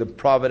learning the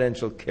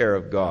providential care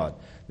of God.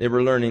 They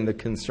were learning the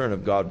concern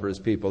of God for His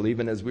people,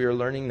 even as we are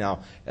learning now,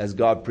 as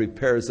God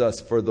prepares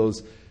us for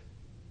those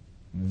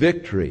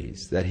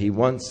victories that He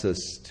wants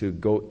us to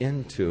go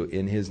into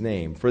in His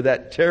name, for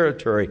that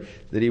territory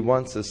that He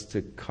wants us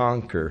to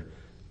conquer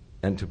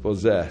and to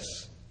possess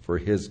for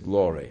His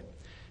glory.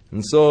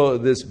 And so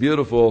this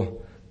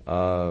beautiful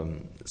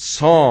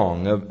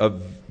song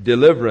of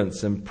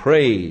deliverance and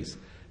praise,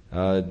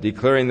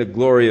 declaring the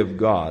glory of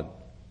God.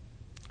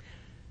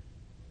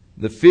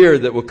 The fear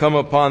that will come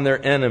upon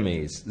their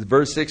enemies.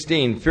 Verse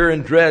 16, fear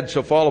and dread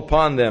shall fall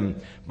upon them.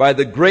 By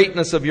the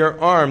greatness of Your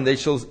arm they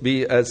shall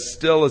be as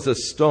still as a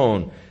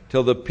stone.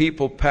 till the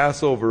people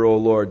pass over, O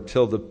Lord,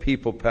 till the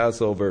people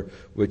pass over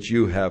which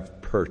you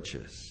have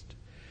purchased.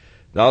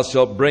 Thou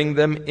shalt bring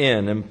them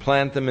in and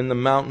plant them in the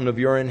mountain of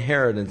your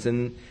inheritance,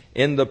 in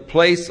the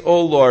place,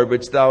 O Lord,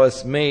 which thou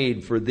hast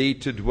made for thee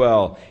to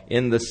dwell,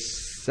 in the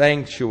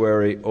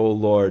sanctuary, O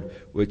Lord,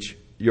 which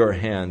your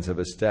hands have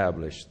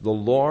established. The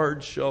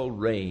Lord shall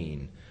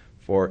reign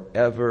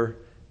forever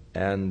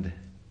and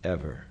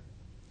ever.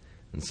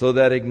 And so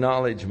that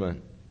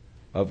acknowledgement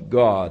of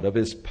God, of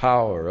His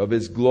power, of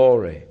His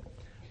glory,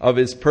 of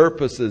His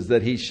purposes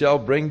that He shall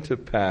bring to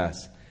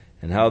pass,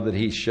 and how that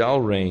He shall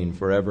reign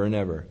forever and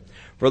ever.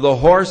 For the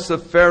horse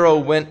of Pharaoh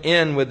went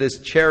in with his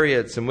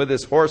chariots and with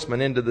his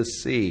horsemen into the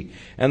sea.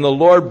 And the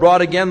Lord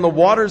brought again the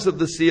waters of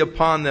the sea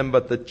upon them,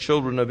 but the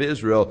children of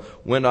Israel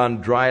went on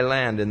dry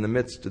land in the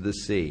midst of the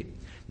sea.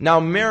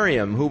 Now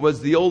Miriam, who was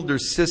the older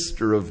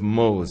sister of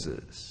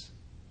Moses,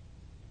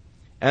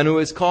 and who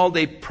is called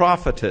a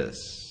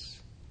prophetess,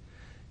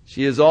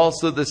 she is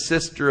also the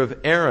sister of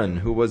Aaron,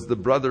 who was the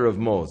brother of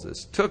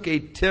Moses, took a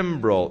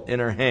timbrel in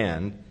her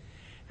hand,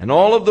 and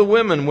all of the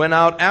women went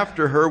out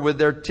after her with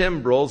their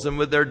timbrels and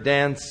with their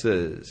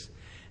dances.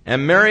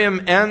 And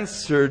Miriam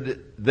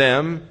answered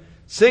them,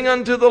 Sing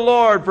unto the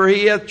Lord, for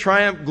He hath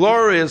triumphed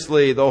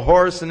gloriously. The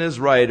horse and his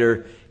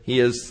rider He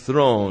has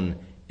thrown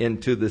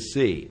into the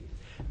sea.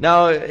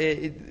 Now,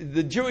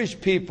 the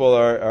Jewish people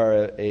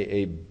are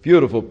a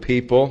beautiful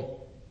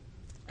people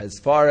as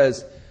far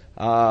as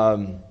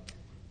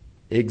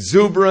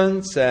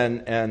exuberance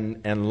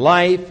and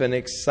life and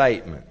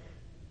excitement.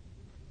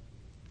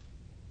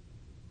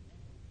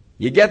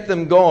 You get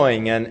them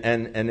going,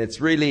 and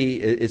it's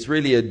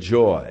really a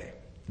joy.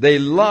 They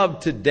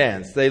love to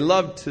dance. They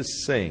love to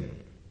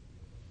sing.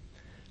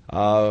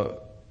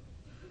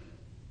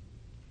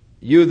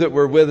 You that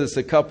were with us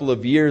a couple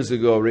of years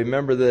ago,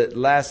 remember that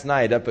last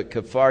night up at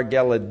Kfar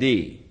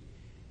Galadi,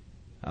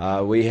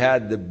 we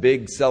had the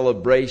big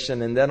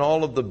celebration, and then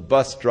all of the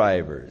bus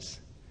drivers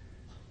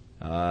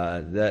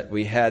that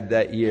we had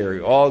that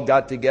year all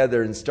got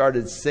together and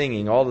started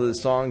singing all of the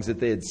songs that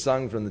they had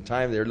sung from the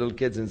time they were little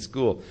kids in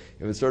school.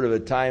 It was sort of a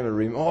time of,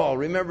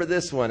 remember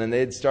this one. And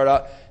they'd start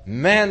out,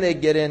 man,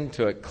 they'd get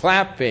into it,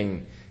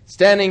 clapping,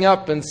 standing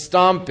up and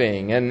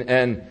stomping,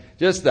 and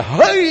just the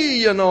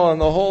hey, and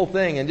the whole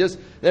thing. And just,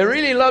 they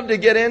really love to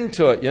get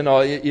into it.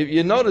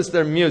 You notice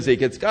their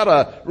music. It's got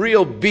a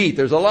real beat.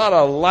 There's a lot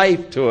of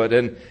life to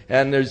it.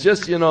 And there's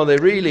just, they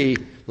really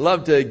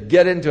love to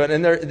get into it.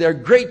 And they're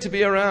great to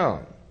be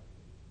around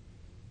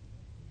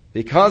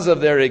because of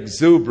their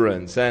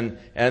exuberance. And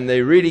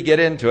they really get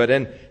into it.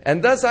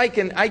 And thus I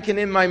can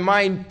in my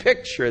mind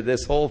picture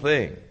this whole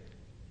thing.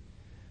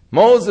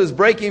 Moses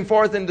breaking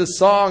forth into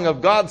song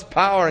of God's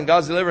power and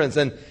God's deliverance.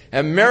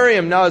 And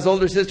Miriam, now his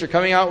older sister,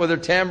 coming out with her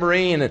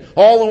tambourine, and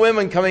all the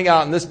women coming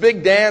out, and this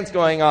big dance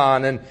going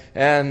on,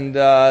 and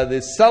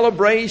this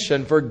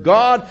celebration, for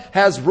God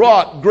has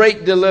wrought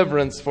great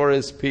deliverance for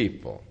His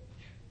people.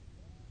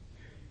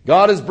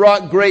 God has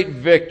brought great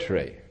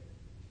victory.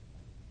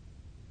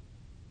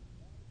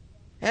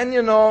 And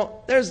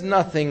there's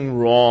nothing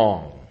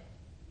wrong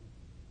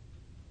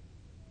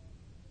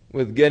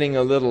with getting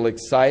a little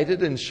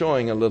excited and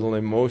showing a little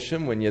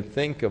emotion when you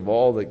think of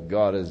all that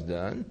God has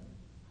done.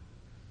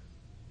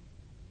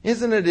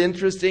 Isn't it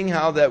interesting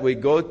how that we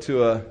go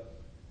to a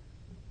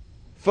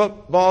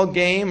football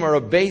game or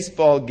a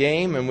baseball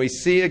game and we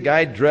see a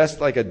guy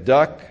dressed like a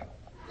duck?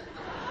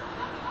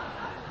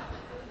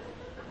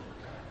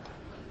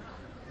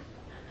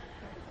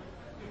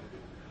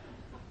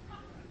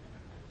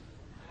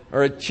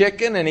 Or a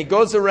chicken, and he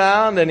goes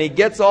around and he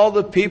gets all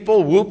the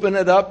people whooping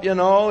it up,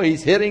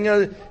 he's hitting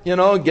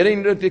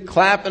getting to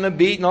clap and a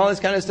beat and all this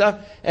kind of stuff.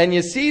 And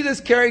you see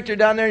this character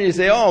down there and you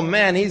say, oh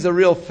man, he's a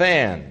real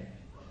fan.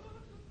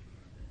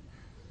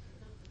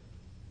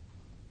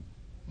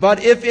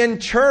 But if in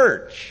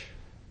church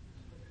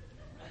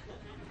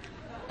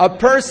a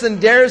person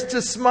dares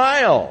to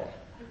smile,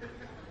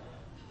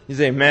 you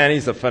say, man,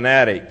 he's a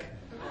fanatic.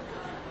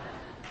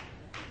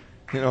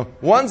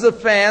 One's a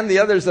fan, the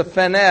other's a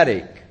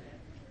fanatic.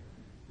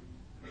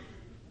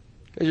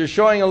 Because you're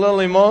showing a little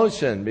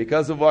emotion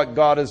because of what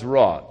God has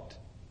wrought.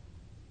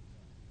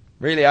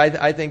 Really,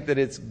 I think that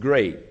it's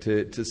great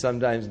to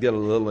sometimes get a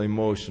little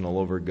emotional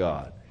over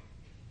God.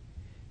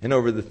 And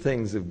over the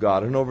things of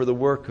God, and over the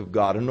work of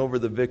God, and over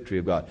the victory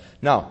of God.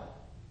 Now,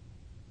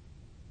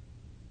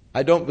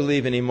 I don't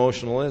believe in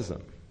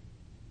emotionalism.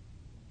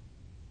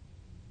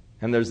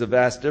 And there's a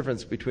vast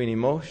difference between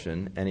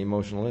emotion and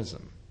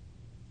emotionalism.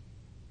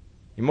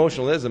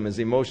 Emotionalism is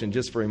emotion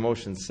just for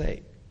emotion's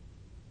sake.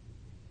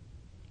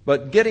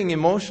 But getting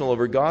emotional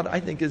over God, I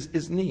think,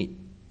 is neat.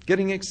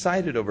 Getting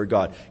excited over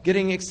God.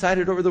 Getting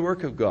excited over the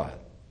work of God.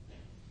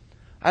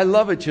 I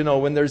love it,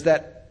 when there's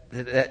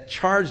that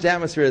charged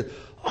atmosphere.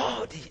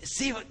 Oh, do you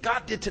see what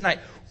God did tonight?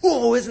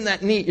 Oh, isn't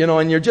that neat?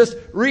 And you're just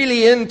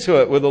really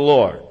into it with the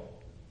Lord.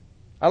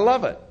 I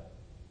love it.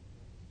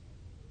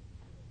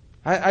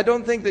 I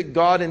don't think that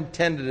God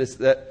intended us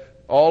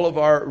that all of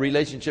our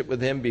relationship with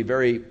Him be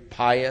very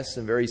pious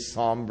and very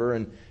somber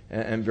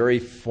and very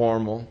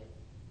formal.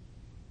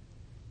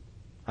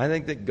 I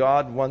think that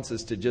God wants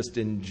us to just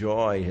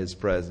enjoy His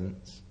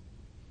presence.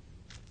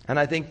 And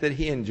I think that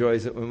He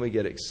enjoys it when we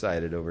get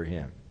excited over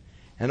Him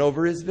and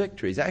over His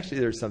victories. Actually,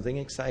 there's something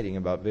exciting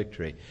about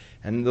victory.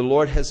 And the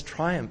Lord has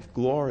triumphed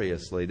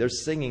gloriously. They're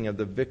singing of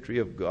the victory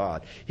of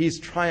God. He's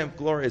triumphed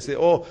gloriously.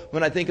 Oh,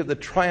 when I think of the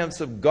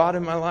triumphs of God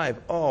in my life,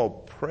 oh,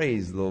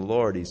 praise the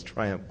Lord, He's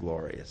triumphed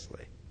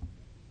gloriously.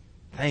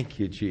 Thank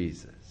you,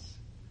 Jesus.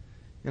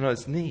 You know,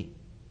 it's neat.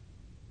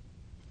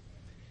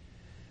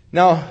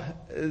 Now,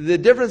 the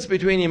difference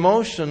between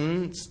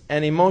emotions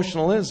and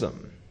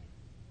emotionalism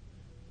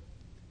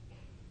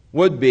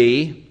would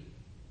be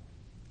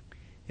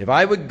if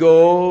I would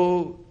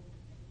go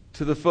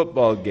to the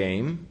football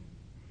game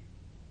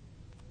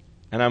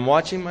and I'm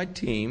watching my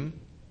team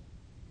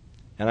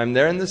and I'm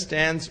there in the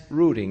stands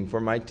rooting for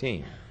my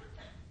team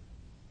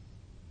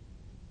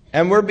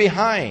and we're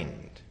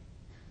behind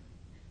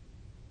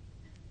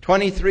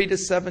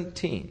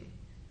 23-17.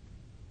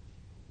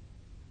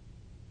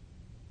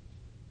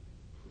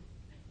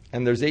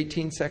 And there's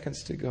 18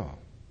 seconds to go.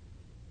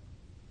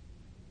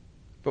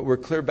 But we're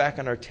clear back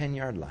on our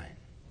 10-yard line.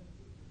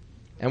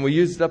 And we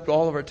used up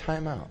all of our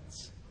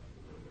timeouts.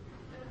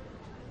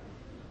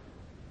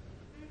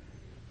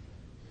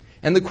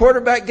 And the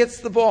quarterback gets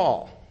the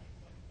ball.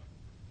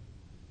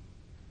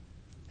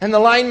 And the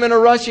linemen are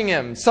rushing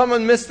him.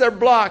 Someone missed their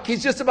block.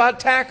 He's just about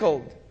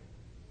tackled.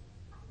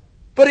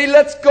 But he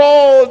lets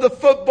go of the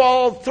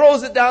football,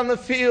 throws it down the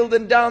field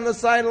and down the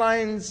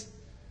sidelines.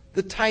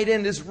 The tight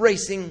end is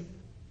racing.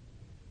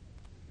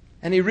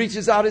 And he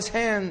reaches out his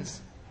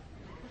hands.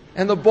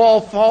 And the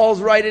ball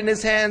falls right in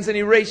his hands and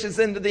he races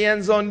into the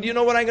end zone. Do you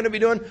know what I'm going to be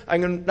doing?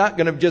 I'm not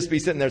going to just be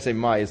sitting there and say,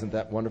 my, isn't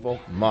that wonderful?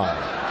 My.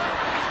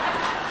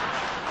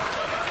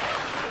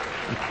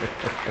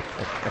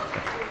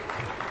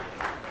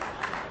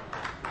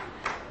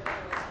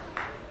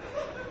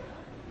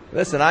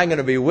 Listen, I'm going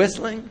to be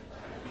whistling.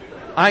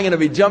 I'm going to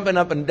be jumping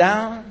up and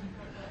down.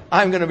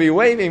 I'm going to be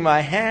waving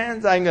my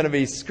hands. I'm going to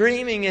be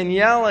screaming and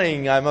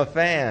yelling. I'm a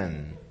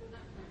fan.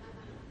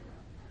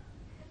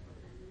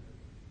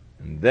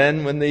 And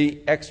then when the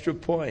extra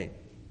point,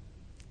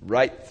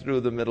 right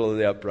through the middle of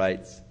the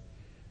uprights,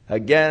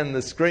 again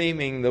the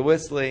screaming, the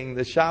whistling,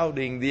 the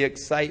shouting, the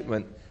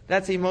excitement,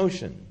 that's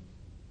emotion.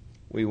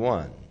 We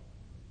won.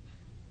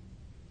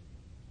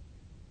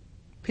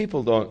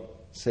 People don't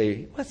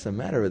say, what's the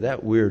matter with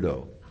that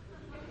weirdo?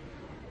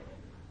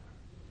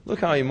 Look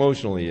how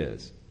emotional he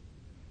is.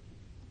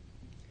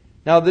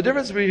 Now the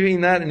difference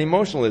between that and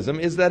emotionalism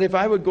is that if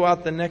I would go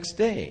out the next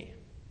day,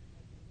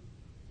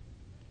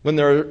 when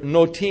there are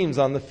no teams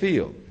on the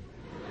field,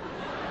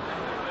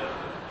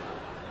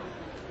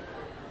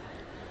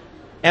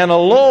 and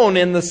alone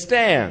in the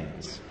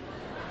stands,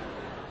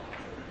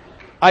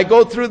 I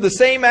go through the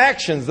same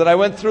actions that I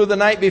went through the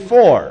night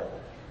before.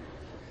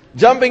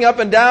 Jumping up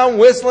and down,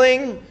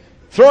 whistling,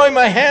 throwing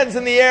my hands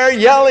in the air,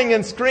 yelling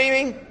and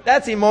screaming.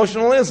 That's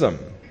emotionalism.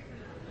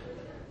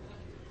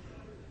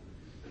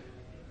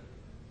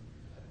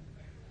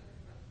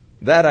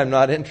 That I'm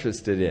not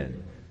interested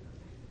in.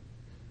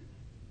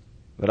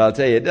 But I'll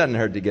tell you, it doesn't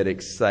hurt to get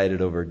excited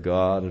over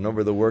God and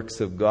over the works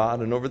of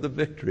God and over the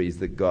victories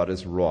that God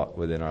has wrought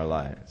within our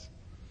lives.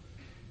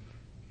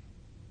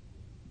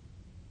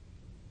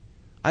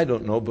 I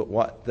don't know,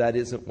 but that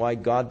isn't why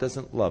God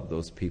doesn't love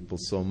those people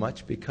so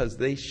much, because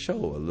they show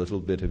a little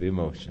bit of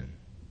emotion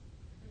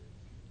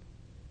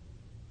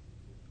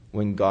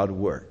when God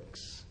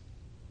works.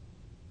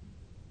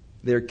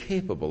 They're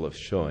capable of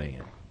showing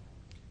it.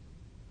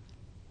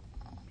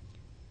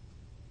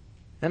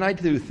 And I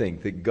do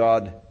think that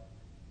God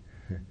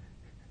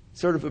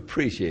sort of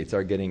appreciates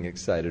our getting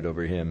excited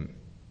over Him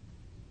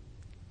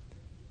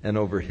and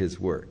over His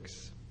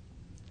works.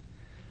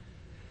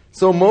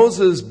 So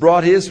Moses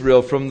brought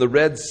Israel from the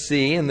Red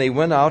Sea, and they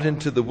went out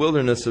into the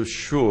wilderness of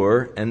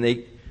Shur, and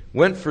they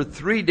went for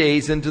 3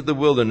 days into the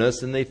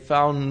wilderness, and they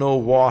found no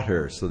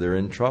water, so they're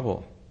in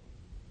trouble.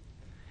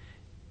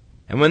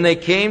 And when they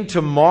came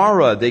to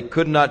Marah, they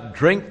could not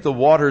drink the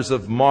waters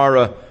of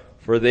Marah,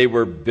 for they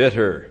were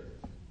bitter.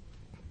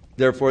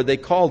 Therefore, they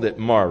called it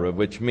Marah,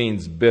 which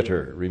means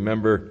bitter.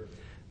 Remember,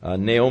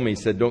 Naomi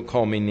said, don't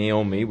call me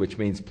Naomi, which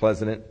means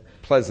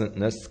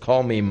pleasantness.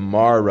 Call me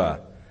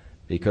Marah,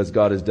 because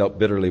God has dealt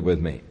bitterly with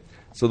me.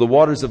 So the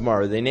waters of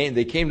Marah,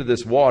 they came to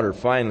this water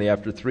finally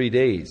after 3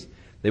 days.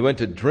 They went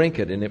to drink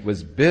it, and it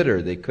was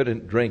bitter. They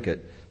couldn't drink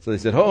it. So they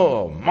said,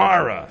 oh,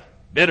 Marah,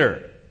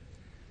 bitter.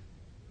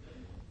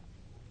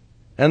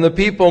 And the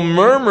people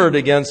murmured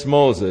against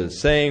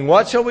Moses, saying,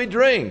 what shall we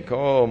drink?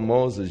 Oh,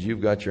 Moses,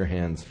 you've got your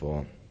hands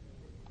full.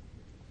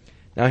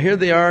 Now here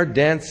they are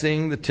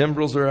dancing, the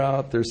timbrels are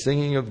out, they're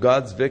singing of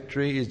God's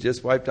victory. He's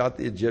just wiped out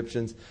the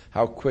Egyptians.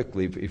 How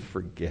quickly we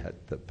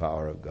forget the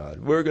power of God.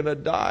 We're going to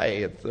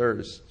die of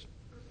thirst.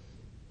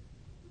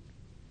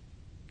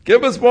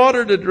 Give us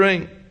water to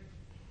drink.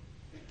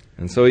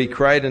 And so he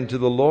cried unto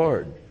the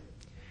Lord.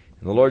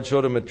 And the Lord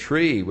showed him a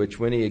tree, which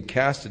when he had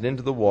cast it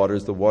into the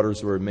waters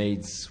were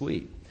made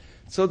sweet.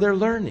 So they're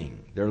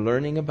learning. They're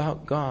learning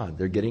about God.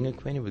 They're getting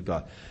acquainted with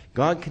God.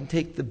 God can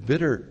take the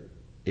bitter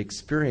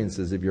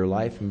experiences of your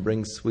life and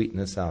bring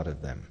sweetness out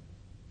of them.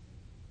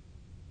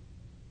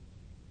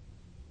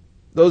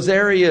 Those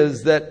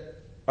areas that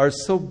are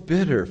so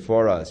bitter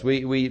for us.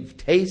 We've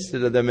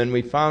tasted of them and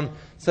we found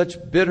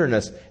such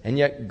bitterness, and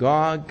yet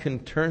God can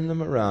turn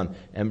them around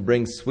and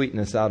bring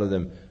sweetness out of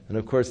them. And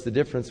of course the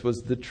difference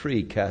was the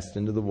tree cast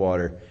into the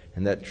water,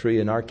 and that tree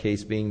in our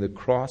case being the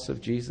cross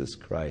of Jesus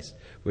Christ,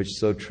 which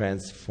so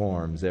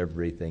transforms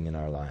everything in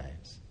our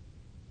lives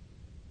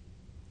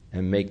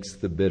and makes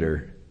the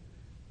bitter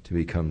to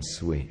become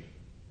sweet.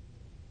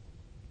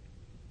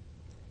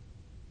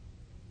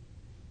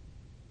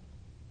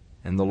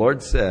 And the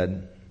Lord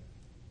said,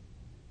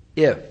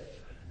 if,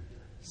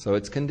 so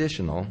it's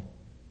conditional,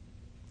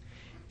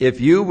 if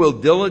you will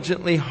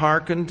diligently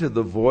hearken to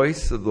the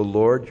voice of the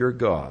Lord your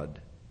God,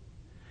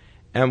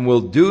 and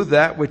will do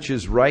that which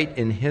is right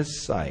in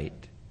His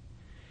sight,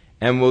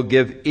 and will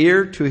give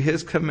ear to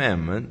His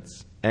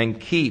commandments, and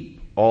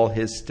keep all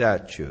His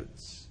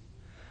statutes,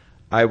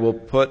 I will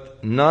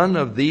put none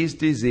of these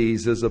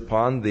diseases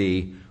upon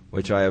thee,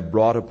 which I have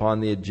brought upon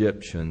the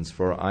Egyptians,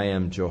 for I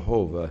am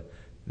Jehovah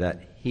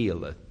that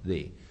healeth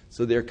thee.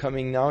 So they're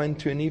coming now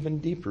into an even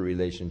deeper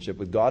relationship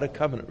with God, a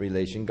covenant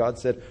relation. God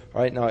said,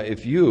 all right, now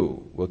if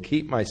you will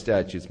keep my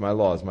statutes, my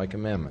laws, my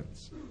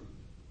commandments,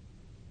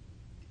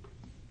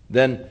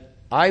 then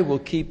I will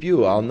keep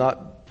you. I'll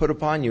not put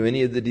upon you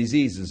any of the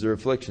diseases or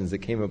afflictions that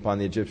came upon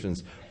the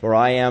Egyptians. For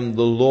I am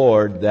the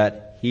Lord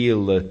that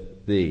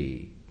healeth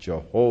thee.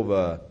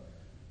 Jehovah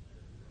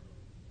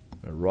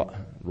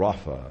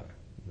Rapha,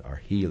 our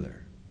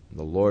healer.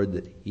 The Lord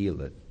that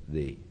healeth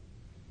thee.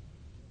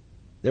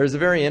 There's a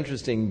very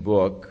interesting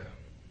book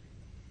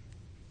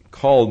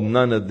called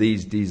None of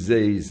These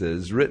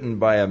Diseases, written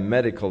by a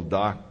medical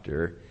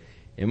doctor,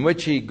 in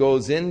which he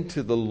goes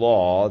into the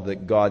law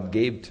that God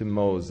gave to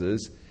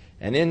Moses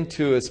and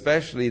into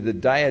especially the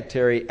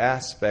dietary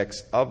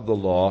aspects of the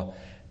law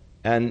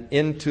and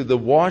into the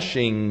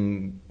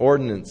washing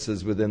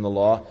ordinances within the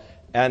law,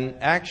 and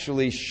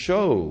actually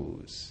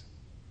shows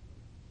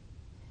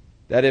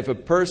that if a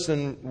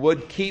person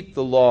would keep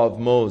the law of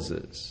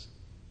Moses,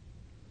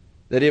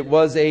 that it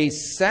was a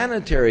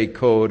sanitary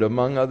code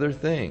among other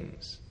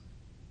things.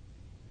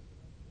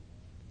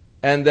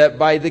 And that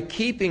by the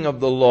keeping of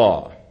the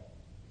law,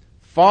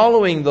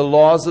 following the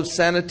laws of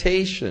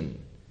sanitation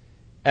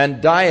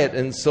and diet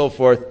and so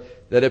forth,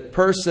 that a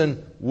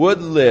person would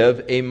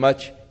live a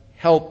much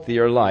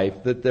healthier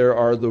life, that there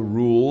are the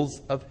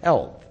rules of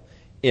health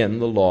in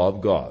the law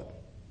of God.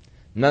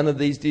 None of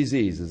these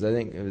diseases. I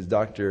think it was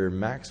Dr.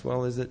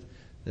 Maxwell, is it,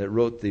 that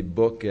wrote the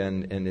book,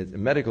 and it's a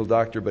medical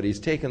doctor, but he's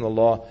taken the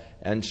law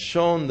and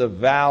shown the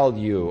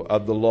value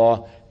of the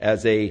law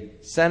as a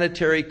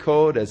sanitary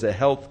code, as a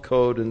health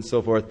code, and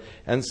so forth.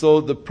 And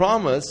so the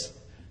promise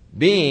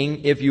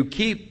being, if you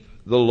keep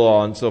the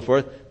law and so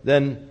forth,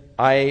 then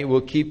I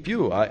will keep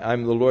you.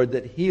 I'm the Lord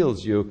that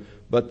heals you.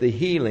 But the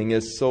healing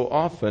is so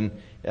often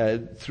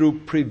through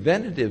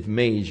preventative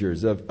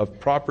measures of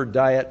proper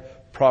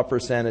diet, proper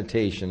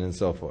sanitation, and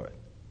so forth.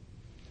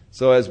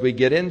 So as we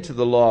get into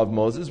the law of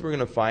Moses, we're going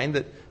to find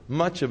that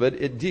much of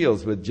it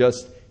deals with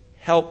just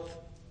health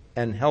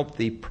and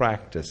healthy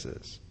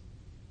practices.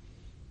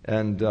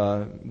 And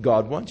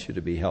God wants you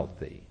to be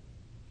healthy.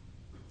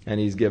 And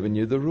He's given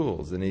you the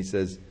rules. And He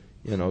says,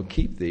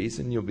 keep these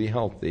and you'll be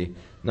healthy.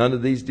 None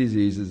of these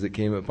diseases that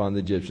came upon the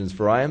Egyptians,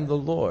 for I am the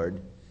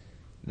Lord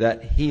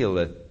that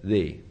healeth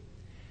thee.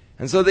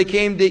 And so they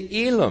came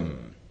to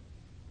Elim,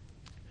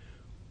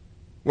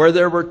 where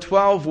there were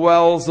 12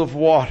 wells of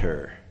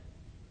water.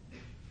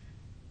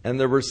 And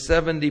there were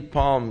 70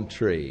 palm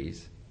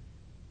trees,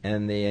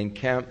 and they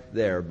encamped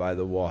there by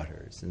the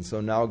waters. And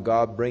so now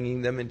God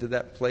bringing them into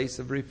that place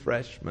of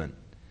refreshment,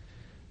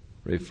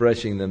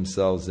 refreshing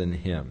themselves in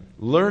Him,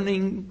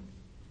 learning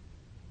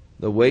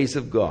the ways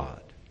of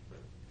God,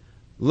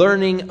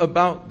 learning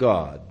about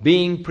God,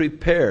 being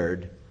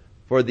prepared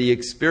for the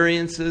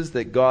experiences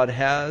that God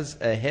has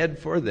ahead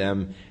for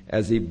them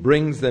as He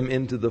brings them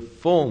into the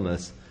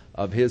fullness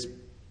of His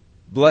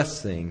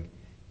blessing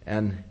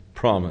and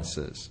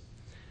promises.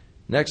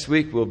 Next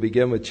week we'll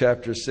begin with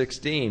chapter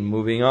 16,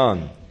 moving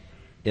on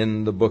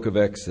in the book of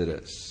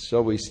Exodus.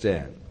 Shall we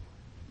stand?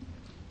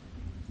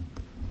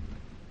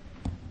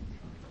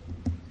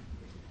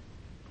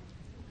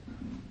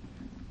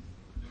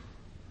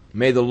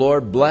 May the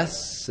Lord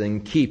bless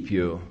and keep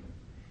you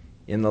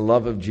in the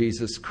love of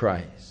Jesus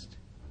Christ.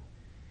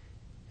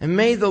 And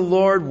may the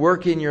Lord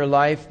work in your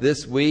life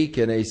this week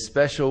in a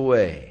special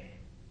way,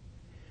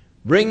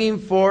 bringing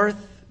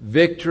forth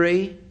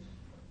victory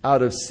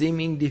out of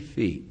seeming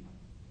defeat,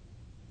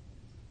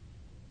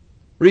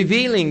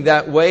 revealing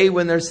that way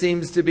when there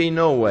seems to be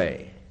no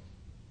way.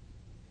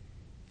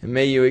 And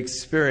may you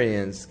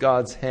experience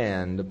God's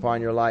hand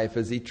upon your life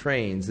as He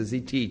trains, as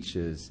He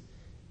teaches,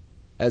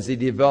 as He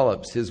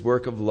develops His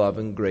work of love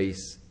and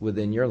grace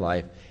within your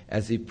life,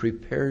 as He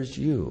prepares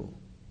you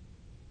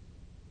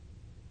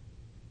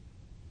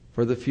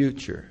for the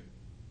future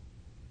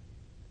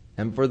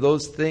and for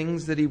those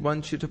things that He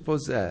wants you to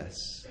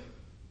possess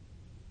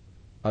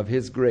of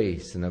His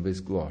grace and of His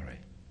glory.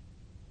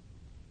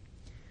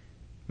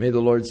 May the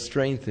Lord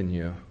strengthen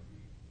you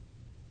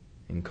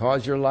and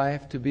cause your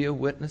life to be a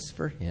witness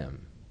for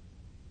Him.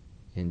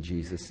 In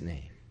Jesus'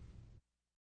 name.